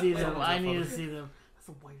dad. need to see them. Someone's I got need to photos. see them. That's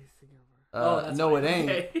the whitest thing ever. that's No, fine. it ain't.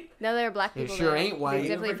 Okay. No, there are black It people sure there. ain't white. They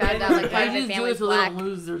definitely You're found out like forgetting- part of They the just do it family's so they black. don't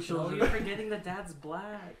lose their No, children. you're forgetting that dad's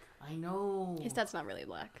black. I know. His dad's not really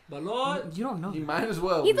black. But Lord, You don't know. You that. might as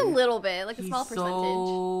well. He's a be. little bit, like a He's small percentage.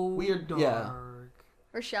 so Weird, dark. yeah.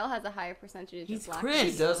 Rochelle has a higher percentage He's of black. crisp.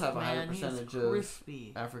 She does have a higher man. He's percentage of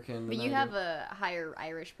crispy. African. But than you I have do. a higher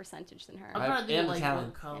Irish percentage than her. I'm I trying to think am of, like Italian.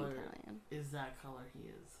 what color Italian. is that color he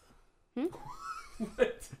is.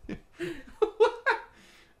 what?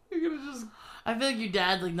 You're gonna just. I feel like your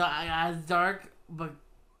dad's like not as dark, but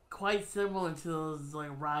quite similar to those like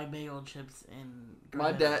rye bagel chips in.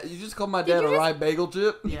 My dad. You just called my Did dad you a just- rye bagel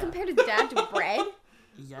chip. You Yeah. compared his dad to bread?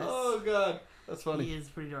 Yes. Oh god, that's funny. He is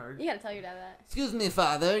pretty dark. You gotta tell your dad that. Excuse me,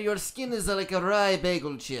 father. Your skin is like a rye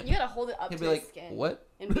bagel chip. You gotta hold it up He'd to be his like, skin. what?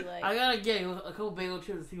 And be like, I gotta get a couple bagel chips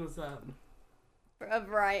and see what's up. a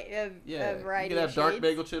variety of Yeah, a variety you can of have dark shades.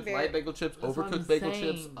 bagel chips, Very- light bagel chips, That's what I'm overcooked bagel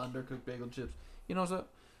chips, saying. undercooked bagel chips. You know what's up?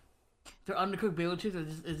 They're undercooked bagel chips, or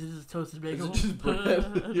is it just toasted bagel? Is it just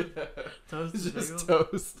bread? Yeah. Toasted It's just bagel.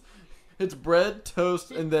 toast. It's bread,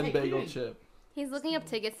 toast, and then Hey, bagel dude. chip. He's looking up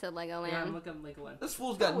tickets to Legoland. Yeah, I'm looking like a This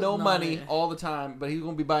fool's That got was no not money it. all the time, but he's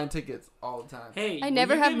gonna be buying tickets all the time. Hey, I will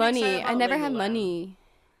never you have get me money. excited I about never have Legoland? money.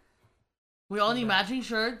 We all need Okay. matching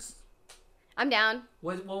shirts. I'm down.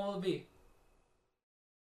 What will it be?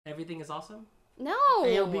 Everything is awesome. No.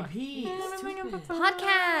 ALBP. Stupid.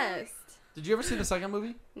 Podcast. Did you ever see the second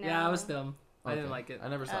movie? No. Yeah, I was dumb. I didn't Okay. like it. I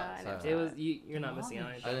never saw I it. never Sorry. It was you're not missing out.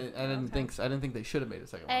 on I anything. didn't. I didn't think they should have made a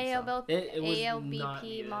second one. So. It was not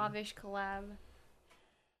ALBP good. Mavish collab.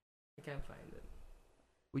 I can't find it.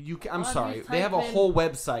 Well, I'm Why don't sorry. you They have a type in whole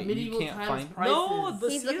website. You Medieval can't times find. prices. No, the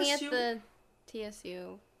He's looking at CSU? the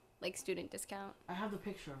TSU, like student discount. I have the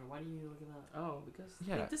picture of it. Why do you look at that? Oh, because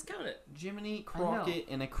Yeah. they discount it. Jiminy I know. Crockett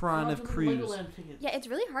and a Crown I'll of do the Cruise. Legoland tickets. Yeah, it's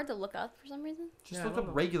really hard to look up for some reason. Just Yeah, look I up don't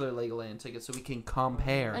know. regular Legoland tickets so we can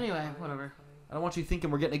compare. Anyway, whatever. I don't want you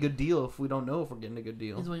thinking we're getting a good deal if we don't know if we're getting a good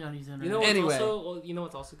deal. He's waiting on his internet. You know what's Anyway. also you know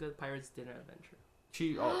what's also good? Pirates Dinner Adventure.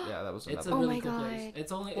 Yeah, that was It's another. a Oh really my cool God. place.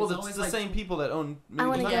 It's only Well, it's it's always the like same people that own. I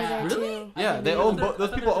want to Medieval go Times. there Really? too. Yeah, think they Medieval own Times- those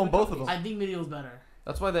I thought people they own were both of companies. them. I think Medieval's better.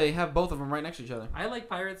 That's why they have both of them right next to each other. I like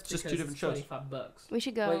Pirates Just because two different it's shows. $25. We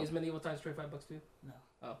should go. Wait, is Medieval Times $25 too?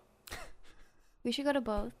 We should go to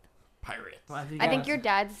both. Pirates. Well, I think Yeah. your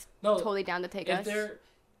dad's No, totally down to take if us. they're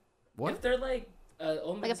What? if they're like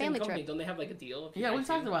owned by Like a the same family company. trip. Don't they have like a deal? If you Yeah, we buy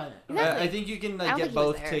talked two? about it. Exactly. I think you can I don't get think he was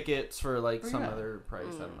both there. tickets for like Oh, some yeah. other price.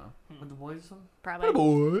 I don't know. With the boys or something? Probably.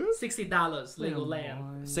 boys. $60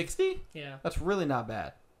 Legoland. 60? Yeah. That's really not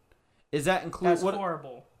bad. Is that include That's what?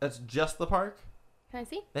 horrible. That's just the park. Can I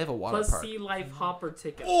see? They have a water Plus park. Sea Life Hopper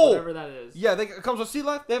tickets, Oh! whatever that is. Yeah, it comes with sea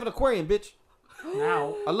life. They have an aquarium, bitch.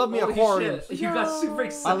 Now. I love me Holy aquariums. shit, You got super Yo.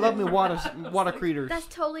 excited. I love me water creatures. That's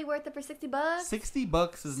totally worth it for $60.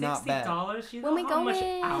 $60 is not bad. $60? You When know we how go much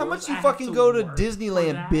in. How hours much you I have fucking go to work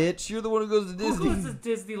Disneyland, for that? bitch? You're the one who goes to Who goes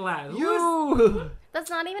Disney. to Disneyland? You. That's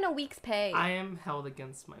not even a week's pay. I am held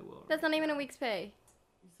against my will. That's not even a week's pay.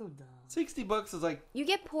 You're so dumb. $60 is like. You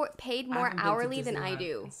get paid I more haven't been to hourly than I Disneyland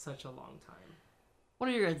do. in such a long time. What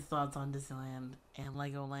are your guys' thoughts on Disneyland and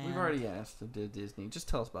Legoland? We've already asked to do Disney. Just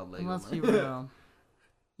tell us about Lego. Let's be real.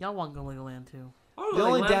 Y'all want to go Legoland too. Oh, The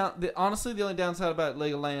only Legoland? honestly, the only downside about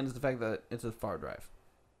Legoland is the fact that it's a far drive.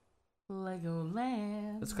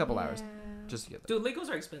 Legoland. It's a couple hours Yeah. just to get there. Dude, Legos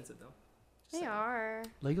are expensive though. Just They saying. are.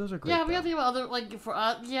 Legos are great. Yeah, we though. gotta think about other, like, for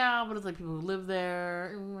us, yeah, but it's like people who live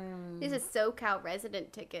there. These are SoCal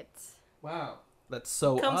resident tickets. Wow, that's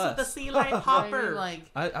so Comes us. with the Sea Life I mean, Hopper. like,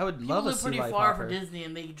 I would people love a live sea pretty life far hopper. for Disney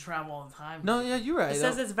and they can travel all the time. No, yeah, you're right. It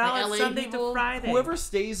says it's valid LA Sunday people, to Friday. Whoever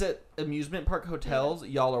stays at amusement park hotels,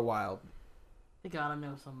 y'all are wild. They gotta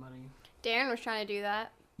know somebody. Darren was trying to do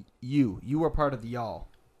that. You are part of the y'all.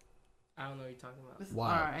 I don't know what you're talking about. Wow.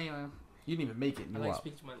 Alright, anyway. You didn't even make it. I You like wild.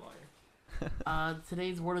 speak to my lawyer.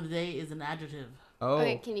 Today's word of the day is an adjective. Oh,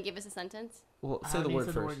 Okay, can you give us a sentence? well, I say the haven't word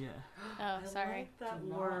said the first. word yet. Oh, sorry. That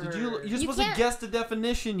Did word. Did you? You're You supposed to can't- guess the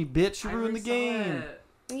definition, you bitch. You I ruined the already saw game.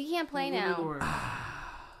 it. You can't play What is the now. word?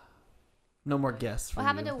 No more guess. What for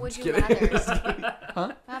happened you. to Would Just You kidding. Rather? Huh?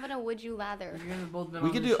 What happened to Would You Lather? You guys have both been We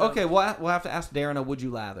on could this do. show. Okay, we'll have to ask Darren a would you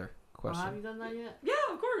lather Oh, have you question. done that yet? Yeah,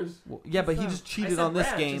 of course. Well, yeah, but he So, just I cheated said on this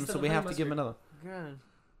ranch game, instead so of we honey have to give him mustard. another. Good.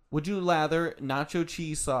 Would you lather nacho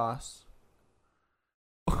cheese sauce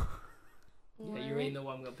Yeah, you already know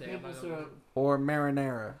what I'm gonna pick. I'm Maple not gonna- syrup. or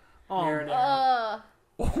marinara? Oh, Marinara.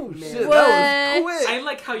 Oh shit, What? that was I quick.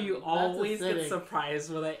 like how you always get acidic.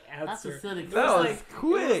 surprised when I That's answer. acidic. It That was like,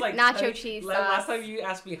 quick. It was like Nacho honey- cheese like, Last sauce. time you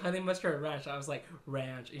asked me honey mustard or ranch, I was like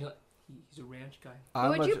ranch. And you're like, he's a ranch guy. I'm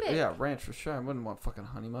would you a- pick? Yeah, ranch for sure. I wouldn't want fucking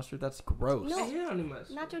honey mustard. That's gross. No. I hate honey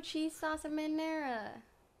mustard. Nacho cheese sauce and marinara.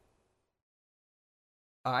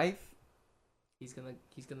 I He's gonna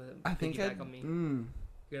think piggyback I'd. on me. Mm,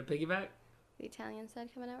 You're gonna piggyback? The Italian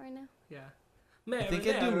side coming out right now. Yeah. I think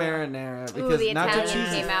I'd do marinara Ooh, because the nacho Italian cheese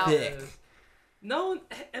came is out. thick. No,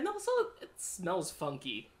 and also it smells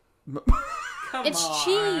funky. M- Come It's on.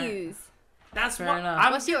 cheese. That's Fair what enough.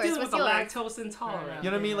 I'm What's yours? dealing with What's the yours? lactose intolerant. You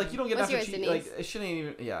know what I mean? Like you don't get What's nacho yours, cheese. Denise? Like it shouldn't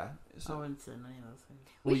even. Yeah. I wouldn't say any of those things.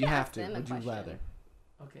 Well, We you should have ask to. them a Would you question. rather?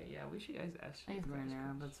 Okay, yeah, we should guys ask. I you guess guys marinara,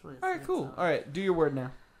 first. but it's really All right, acidic, cool. so- All right, do your word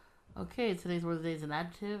now. Okay, today's word of the day is an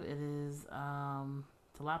adjective. It is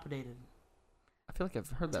dilapidated. I feel like I've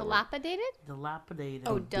heard that word. Dilapidated? Dilapidated.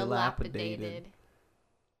 Oh, dilapidated. dilapidated.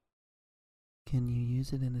 Can you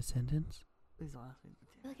use it in a sentence? Please don't ask me.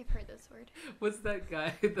 I feel like I've heard this word. What's that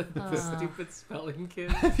guy? The stupid spelling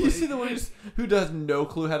kid. Have you Like- seen the one who does no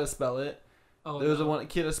clue how to spell it? Oh, There was no. a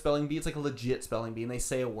kid a spelling bee. It's like a legit spelling bee, and they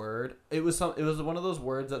say a word. It was one of those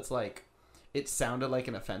words that's like, it sounded like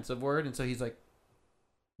an offensive word, and so he's like,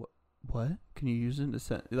 what? Can you use it in a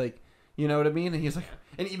sentence? Like, you know what I mean? And he's like,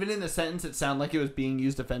 and even in the sentence, it sounded like it was being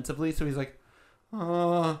used offensively. So he's like,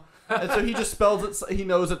 and so he just spells it. He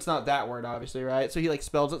knows it's not that word, obviously, right? So he like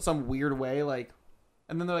spells it some weird way, like,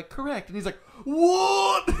 and then they're like, correct, and he's like,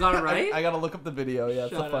 what? Got it right? I gotta look up the video. Yeah,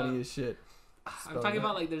 it's the Shut up. funniest shit. I'm Spell talking that.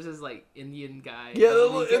 about like there's this like Indian guy. Yeah, and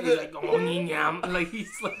the- he's like oh, nyam. Like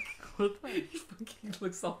he's like what the he fucking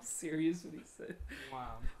looks all serious when he said.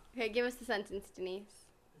 Wow. Okay, give us the sentence, Denise.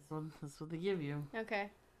 This is what they give you. Okay.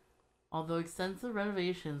 Although extensive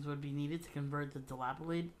renovations would be needed to convert the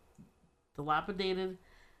dilapidated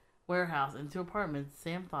warehouse into apartments,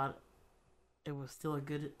 Sam thought it was still a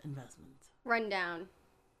good investment. Rundown.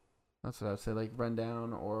 That's what I'd say, like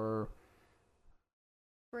rundown or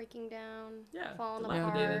Breaking down. Yeah, Falling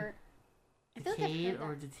dilapidated. apart. I feel like I've Decayed heard or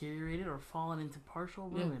that. deteriorated or fallen into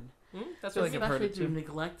partial Yeah. ruin. That's feel what like I've heard Especially it through too.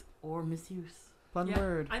 neglect or misuse. fun yeah,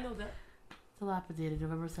 word. I know that. Dilapidated,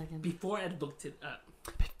 November 2nd. Before I looked it up.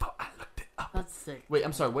 Before I looked it up. That's sick. Wait,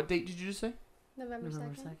 I'm sorry. What date did you just say? November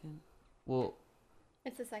November 2nd. 2nd. Well,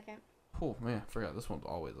 It's the 2nd. oh man, I forgot. This one's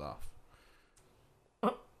always off.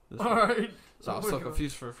 This All one. right. So I was so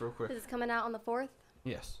confused for real quick. This is coming out on the 4th.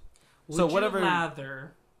 Yes. Would So you whatever-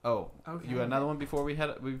 rather Oh, Okay. you got another one before we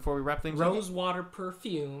wrap things up? rose water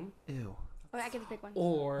perfume Ew. Okay, I get to pick one.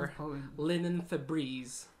 or Potent. linen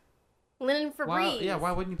Febreze? Linen Why, Febreze. yeah,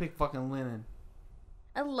 why wouldn't you pick fucking linen?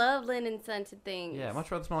 I love linen scented things. Yeah,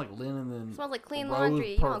 much rather smell like linen than. It smells like clean rose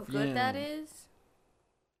laundry. You know how perfume. good that is?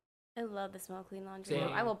 I love the smell of clean laundry. Same.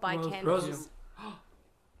 I will buy Rose candles. Roses.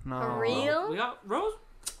 No. For real? We got Rose.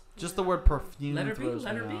 Just the word perfume Let her be, throws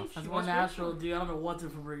let her me be. off. That's She more wants natural, Rose. dude. I don't know what's in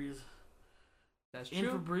Febreze. That's In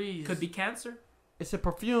true. Febreze. Could be cancer. It's a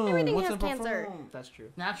perfume. Everything What's has in cancer. perfume? That's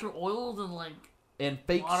true. natural oils and like And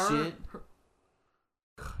fake water. shit.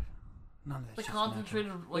 None of that The shit's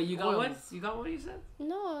concentrated like Wait, you got oils. one? You got what you said?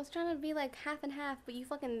 No, I was trying to be like half and half, but you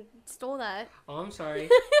fucking stole that. Oh, I'm sorry.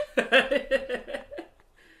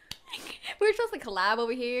 We were supposed to collab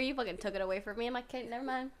over here. You fucking took it away from me. I'm like, okay, never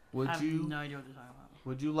mind. Would I have you? no idea what you're talking about.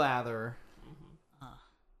 Would you lather?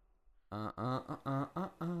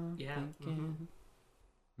 Mhm. Yeah.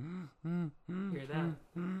 Mm-hmm. Hear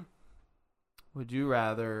that? Would you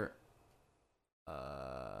rather?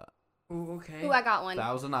 Ooh, okay. Ooh, I got one.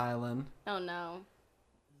 Thousand Island. Oh no.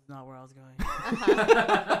 This is not where I was going.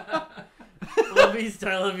 Uh-huh. Let me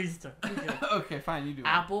start. Okay. Okay, fine. You do. it.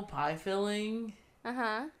 Apple pie filling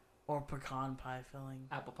Uh-huh. or pecan pie filling?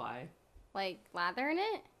 Apple pie. Like lather in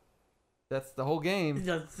it? That's the whole game.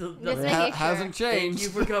 That's, Just It making sure. hasn't Thank changed. you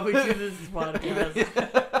for coming to this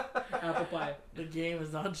podcast. Apple pie. The game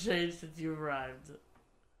has not changed since you arrived.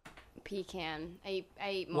 Pecan. I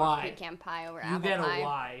eat more Why? pecan pie over You apple get a pie.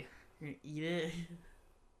 why. You're gonna eat it.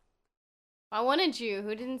 I wanted you.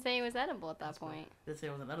 Who didn't say it was edible at that point? They say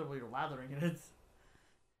it wasn't edible. You're lathering in it.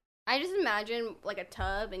 I just imagine like a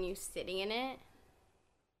tub and you sitting in it.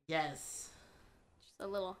 Yes. Just a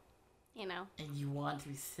little, you know. And you want to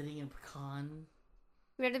be sitting in pecan?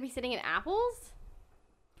 We have to be sitting in apples?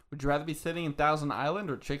 Would you rather be sitting in Thousand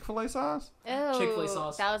Island or Chick-fil-A sauce? Oh, Chick-fil-A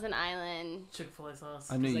sauce. Thousand Island. Chick-fil-A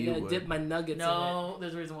sauce. I knew I you gotta would. dip my nuggets No,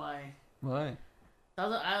 there's a reason why. Why? That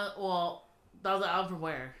was out from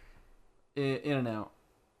where? In and out.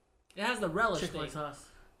 in it. It has the relish Chick-fil-A thing. sauce.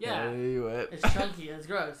 Yeah. You it. It's chunky. It's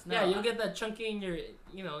gross. No, Yeah, you'll get that chunky in your,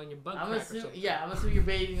 in your butt I'm crack or assuming. something. Yeah, I'm assuming you're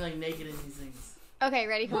bathing like naked in these things. Okay,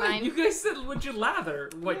 ready for What? mine? You guys said, would you lather?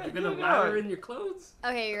 What, Yeah, you're gonna do lather not. in your clothes?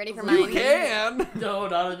 Okay, you ready for You mine? can. No,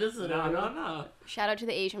 not in this scenario. No. Shout out to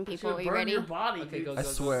the Asian It's people. gonna Are you burn ready? your body. Okay, dude. go, I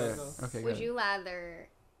swear. go. Okay, Would good. you lather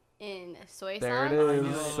in soy There sauce? it I is. know.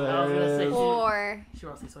 I was There gonna say- it is. Or She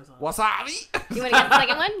wants to say soy sauce. Wasabi. you want to get the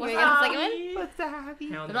second one? You want to get the second one?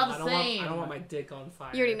 Wasabi. Hell They're no, not the I don't same. I don't want my dick on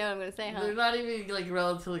fire. You already know what I'm gonna say, They're huh? not even like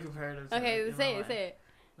relatively comparative. To Okay, in say my it. way. Say it.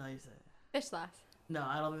 No, you say it. Fish sauce. No,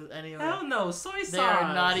 I don't think any of Hell it. no, soy sauce. They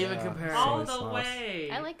are not even Yeah. comparable. All Soy the sauce. way.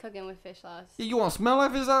 I like cooking with fish sauce. Yeah, you want to smell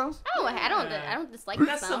like fish sauce? I don't dislike the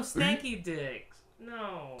That's smell. some stanky dicks.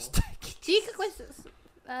 No. Do you cook with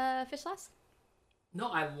fish sauce? No,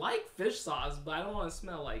 I like fish sauce, but I don't want to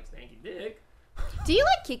smell like stanky dick. Do you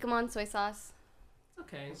like Kikkoman soy sauce?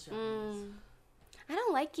 Okay. It's Japanese. I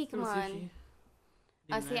don't like What about Kikkoman. sushi?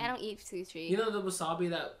 See, I don't eat sushi. You know the wasabi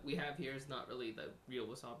that we have here is not really the real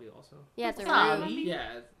wasabi. Also. Yeah, it's a Wasabi? root.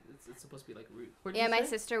 Yeah, it's supposed to be like root. What'd Yeah, you my say?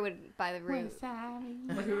 sister would buy the root.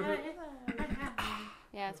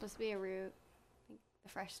 Yeah, it's supposed to be a root. Like the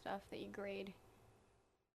fresh stuff that you grade.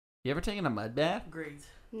 You ever taken a mud bath? Grade.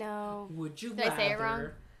 No. Would you Did I lather? say it wrong?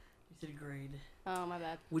 You said grade. Oh, my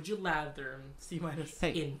bad. Would you lather C minus.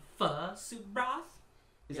 Hey, in pho soup broth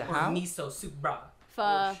is Yeah. it or how? miso soup broth? Pho.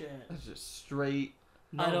 Oh, shit. That's just straight.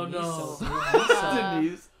 No, I don't miso. know. Miso.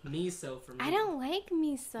 Denise. Miso for me. I don't like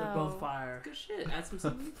miso. They're both fire. Good shit. Add some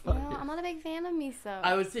seasoning. No, I'm not a big fan of miso.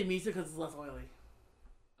 I would say miso because it's less oily.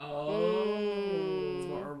 Oh. It's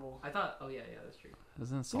more herbal. I thought. Oh yeah, that's true.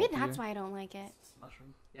 Isn't it salty? Maybe that's why I don't like it. It's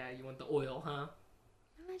mushroom. Yeah, you want the oil, huh?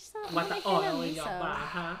 I just not Want I'm the not a fan oil of in your butt, miso.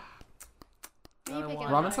 huh? What are you I picking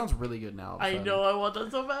want- on? Ramen sounds really good now. all of a I sudden. know. I want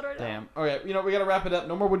that so bad right now. Damn. Okay, we gotta wrap it up.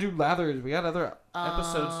 No more Would You Lathers. We got other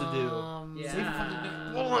episodes to do.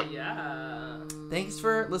 Yeah. Yeah. Thanks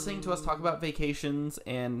for listening to us talk about vacations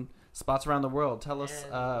and spots around the world. Tell us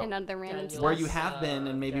And other random Daniel- stuff. where you have been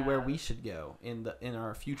and maybe where yeah. we should go in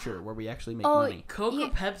our future, where we actually make Oh, money. Coke Yeah. or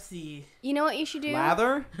Pepsi? You know what you should do?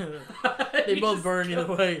 Lather? They You both just burn either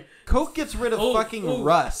way. Coke gets rid of Ooh, fucking ooh,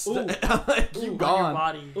 rust. ooh, Like, you ooh, On your gone.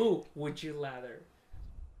 body. Ooh, would you lather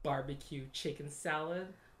barbecue chicken salad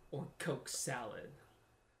or Coke salad?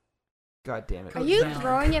 God damn it. Are you down.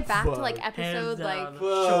 throwing it back to like Fuck. episode down. like?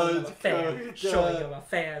 Showing him a Fudge, fan. Coke, Showing God. him a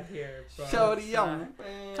fan here, bro. Shorty, It's, young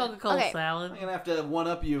man. Coca-Cola Okay. salad. I'm gonna have to one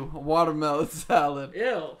up you. Watermelon salad.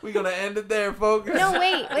 Ew. We're gonna end it there, folks. No,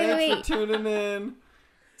 wait. Thanks for tuning in.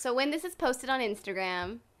 So when this is posted on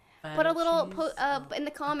Instagram, put a little in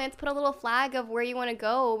the comments. Put a little flag of where you want to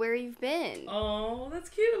go, where you've been. Oh, that's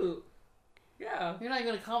cute. Yeah. You're not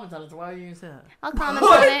gonna comment on it, so why are you gonna say that? I'll comment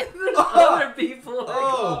on it. Other people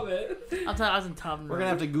Oh. comment. I'm telling you, I was in top. We're gonna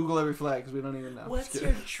have to Google every flag because we don't even know. What's Just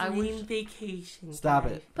your kidding. I dream wish- vacation? Stop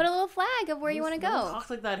guy? it. Put a little flag of where you want to No one go. talks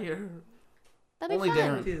like that here. That'd be Only fun.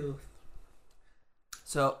 Daryn. Dude,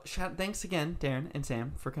 So, thanks again, Daryn and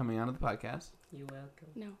Sam, for coming onto the podcast. you're welcome.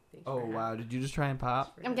 No. Thanks Oh, for wow. having Did you just try and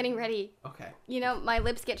pop? I'm getting ready. Okay. You know, my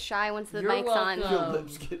lips get shy once the You're mic's on. welcome. Your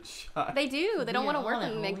lips get shot. They do. They don't want to Yeah, work on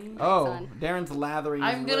when it, the mic's homie. Oh, on. Darren's lathering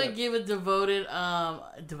I'm his gonna lip. give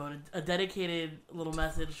a dedicated little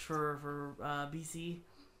message for BC.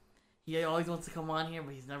 He always wants to come on here,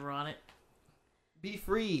 but he's never on it. Be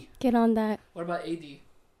free. Get on that. What about AD?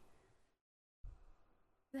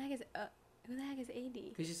 Who the heck is AD?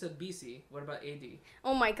 Because you said BC. What about AD?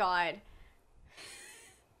 Oh my god.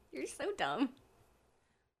 You're so dumb.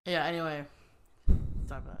 Yeah. Anyway,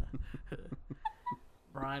 stop that.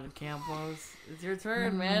 Brian Campos, it's your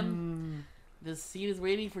turn, man. This seat is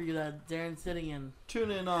waiting for you that Darren's sitting in.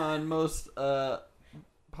 Tune in on most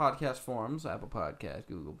podcast forums: Apple Podcast,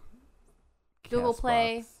 Google Google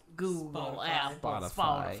Play. Google, Spotify. Apple,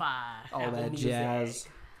 Spotify. Spotify. all Apple that Music. jazz.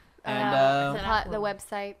 And The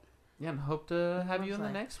website. yeah, and hope to have you in the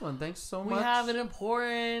Website. next one. Thanks so We much. have an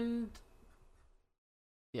important.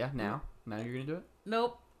 Yeah, now you're gonna do it.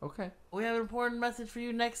 Nope. Okay. We have an important message for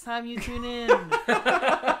you next time you tune in.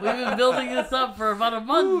 We've been building this up for about a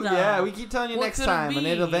month Ooh, now. yeah, we keep telling you What next could it time, and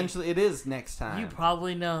be? it is next time. You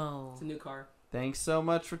probably know. It's a new car. Thanks so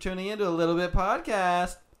much for tuning in to a Little Bit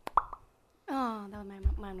Podcast, Oh, that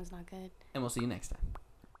was mine was not good. and we'll see you next time.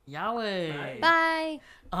 Yahweh. Bye. Bye.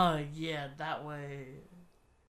 Oh, yeah, that way.